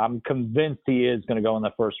 I'm convinced he is going to go in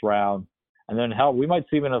the first round. And then, hell, we might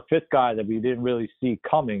see even a fifth guy that we didn't really see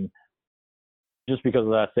coming just because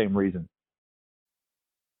of that same reason.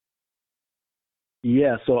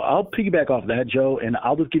 Yeah, so I'll piggyback off that, Joe, and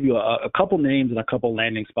I'll just give you a couple names and a couple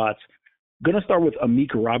landing spots. Going to start with Amik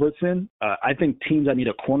Robertson. I think teams that need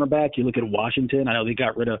a cornerback, you look at Washington. I know they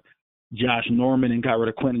got rid of Josh Norman and got rid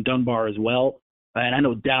of Quentin Dunbar as well. And I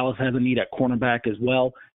know Dallas has a need at cornerback as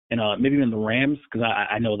well. And maybe even the Rams, because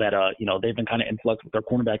I know that, they've been kind of in flux with their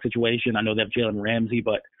cornerback situation. I know they have Jalen Ramsey,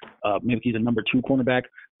 but maybe he's a number 2 cornerback.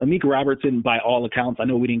 Amik Robertson, by all accounts, I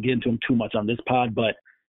know we didn't get into him too much on this pod, but,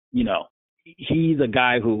 he's a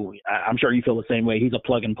guy who I'm sure you feel the same way. He's a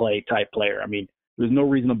plug-and-play type player. I mean, there's no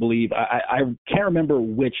reason to believe. I can't remember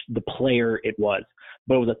which the player it was,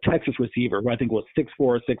 but it was a Texas receiver who I think was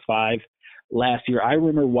 6'4", 6'5", last year. I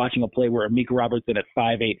remember watching a play where Amik Robertson at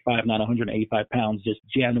 5'8", 5'9", 185 pounds just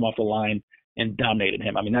jammed him off the line and dominated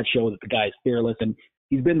him. I mean, that shows that the guy is fearless, and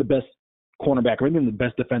he's been the best cornerback, or even the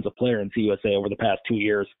best defensive player in CUSA over the past 2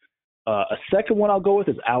 years. A second one I'll go with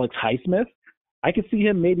is Alex Highsmith. I could see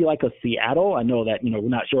him maybe like a Seattle. I know that, we're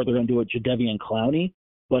not sure what they're going to do with Jadeveon Clowney,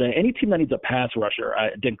 but any team that needs a pass rusher, I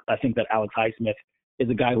think that Alex Highsmith is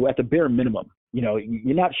a guy who, at the bare minimum,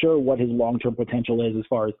 you're not sure what his long-term potential is as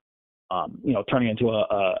far as, turning into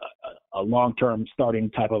a long-term starting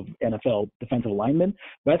type of NFL defensive lineman.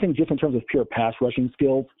 But I think just in terms of pure pass rushing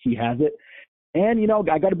skills, he has it. And,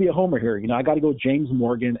 I got to be a homer here. I got to go James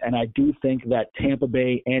Morgan, and I do think that Tampa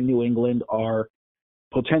Bay and New England are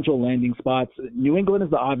potential landing spots. New England is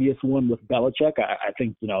the obvious one with Belichick. I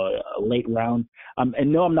think, a late round.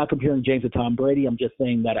 And no, I'm not comparing James to Tom Brady. I'm just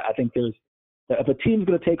saying that I think if a team's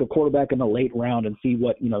going to take a quarterback in the late round and see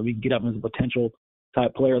what, we can get up as a potential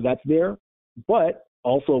type player, that's there. But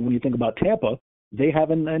also when you think about Tampa, they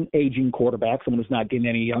have an aging quarterback, someone who's not getting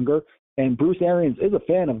any younger. And Bruce Arians is a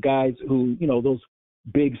fan of guys who, those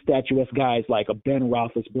big statuesque guys like a Ben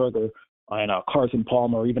Roethlisberger and a Carson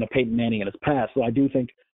Palmer, or even a Peyton Manning in his past. So I do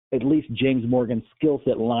think at least James Morgan's skill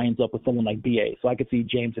set lines up with someone like BA. So I could see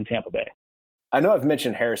James in Tampa Bay. I know I've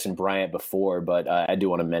mentioned Harrison Bryant before, but I do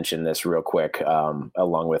want to mention this real quick,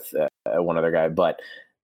 along with one other guy. But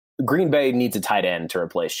Green Bay needs a tight end to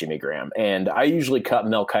replace Jimmy Graham. And I usually cut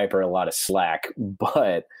Mel Kiper a lot of slack,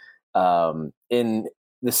 but in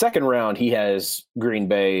the second round, he has Green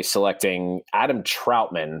Bay selecting Adam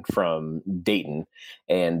Troutman from Dayton.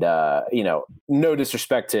 And, no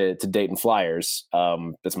disrespect to Dayton Flyers.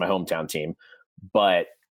 That's my hometown team. But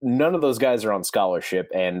none of those guys are on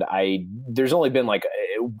scholarship. And there's only been I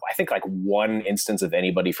think one instance of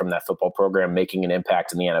anybody from that football program making an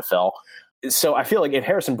impact in the NFL. So I feel like if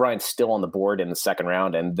Harrison Bryant's still on the board in the second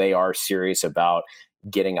round and they are serious about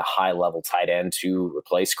getting a high-level tight end to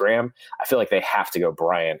replace Graham, I feel like they have to go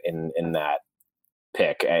Bryant in that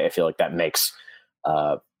pick. I feel like that makes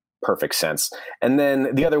perfect sense. And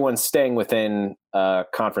then the other one, staying within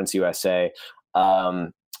Conference USA, I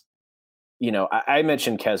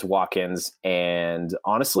mentioned Kes Watkins, and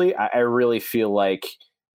honestly, I really feel like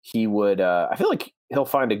he would I feel like he'll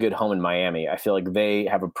find a good home in Miami. I feel like they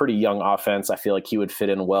have a pretty young offense. I feel like he would fit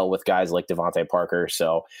in well with guys like Devontae Parker.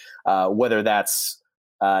 So whether that's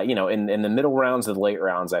in the middle rounds and late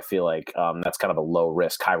rounds, I feel like that's kind of a low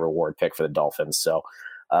risk, high reward pick for the Dolphins. So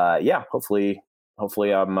hopefully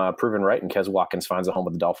I'm proven right and Kez Watkins finds a home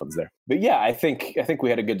with the Dolphins there. But yeah, I think we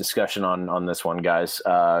had a good discussion on this one, guys.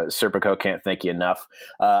 Serpico, can't thank you enough.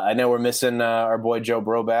 I know we're missing our boy Joe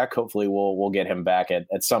Broback. Hopefully we'll get him back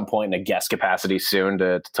at some point in a guest capacity soon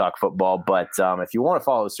to talk football. But if you want to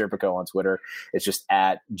follow Serpico on Twitter, it's just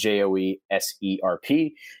at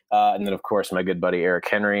JOESERP. And then, of course, my good buddy Eric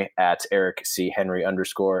Henry at Eric C. Henry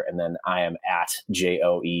 _. And then I am at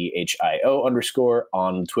JOEHIO_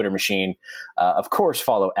 on the Twitter machine. Of course,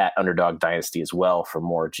 follow at Underdog Dynasty as well for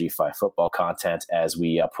more G5 football content as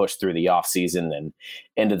we push through the off season and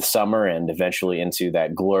into the summer and eventually into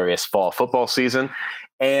that glorious fall football season.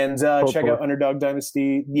 And check out Underdog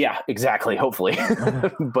Dynasty. Yeah, exactly. Hopefully.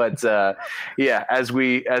 But as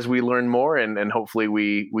we learn more and hopefully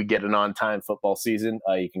we get an on-time football season,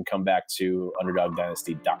 you can come back to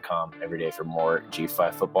UnderdogDynasty.com every day for more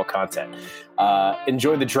G5 football content.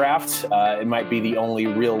 Enjoy the draft. It might be the only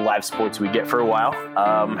real live sports we get for a while.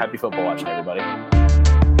 Happy football watching, everybody.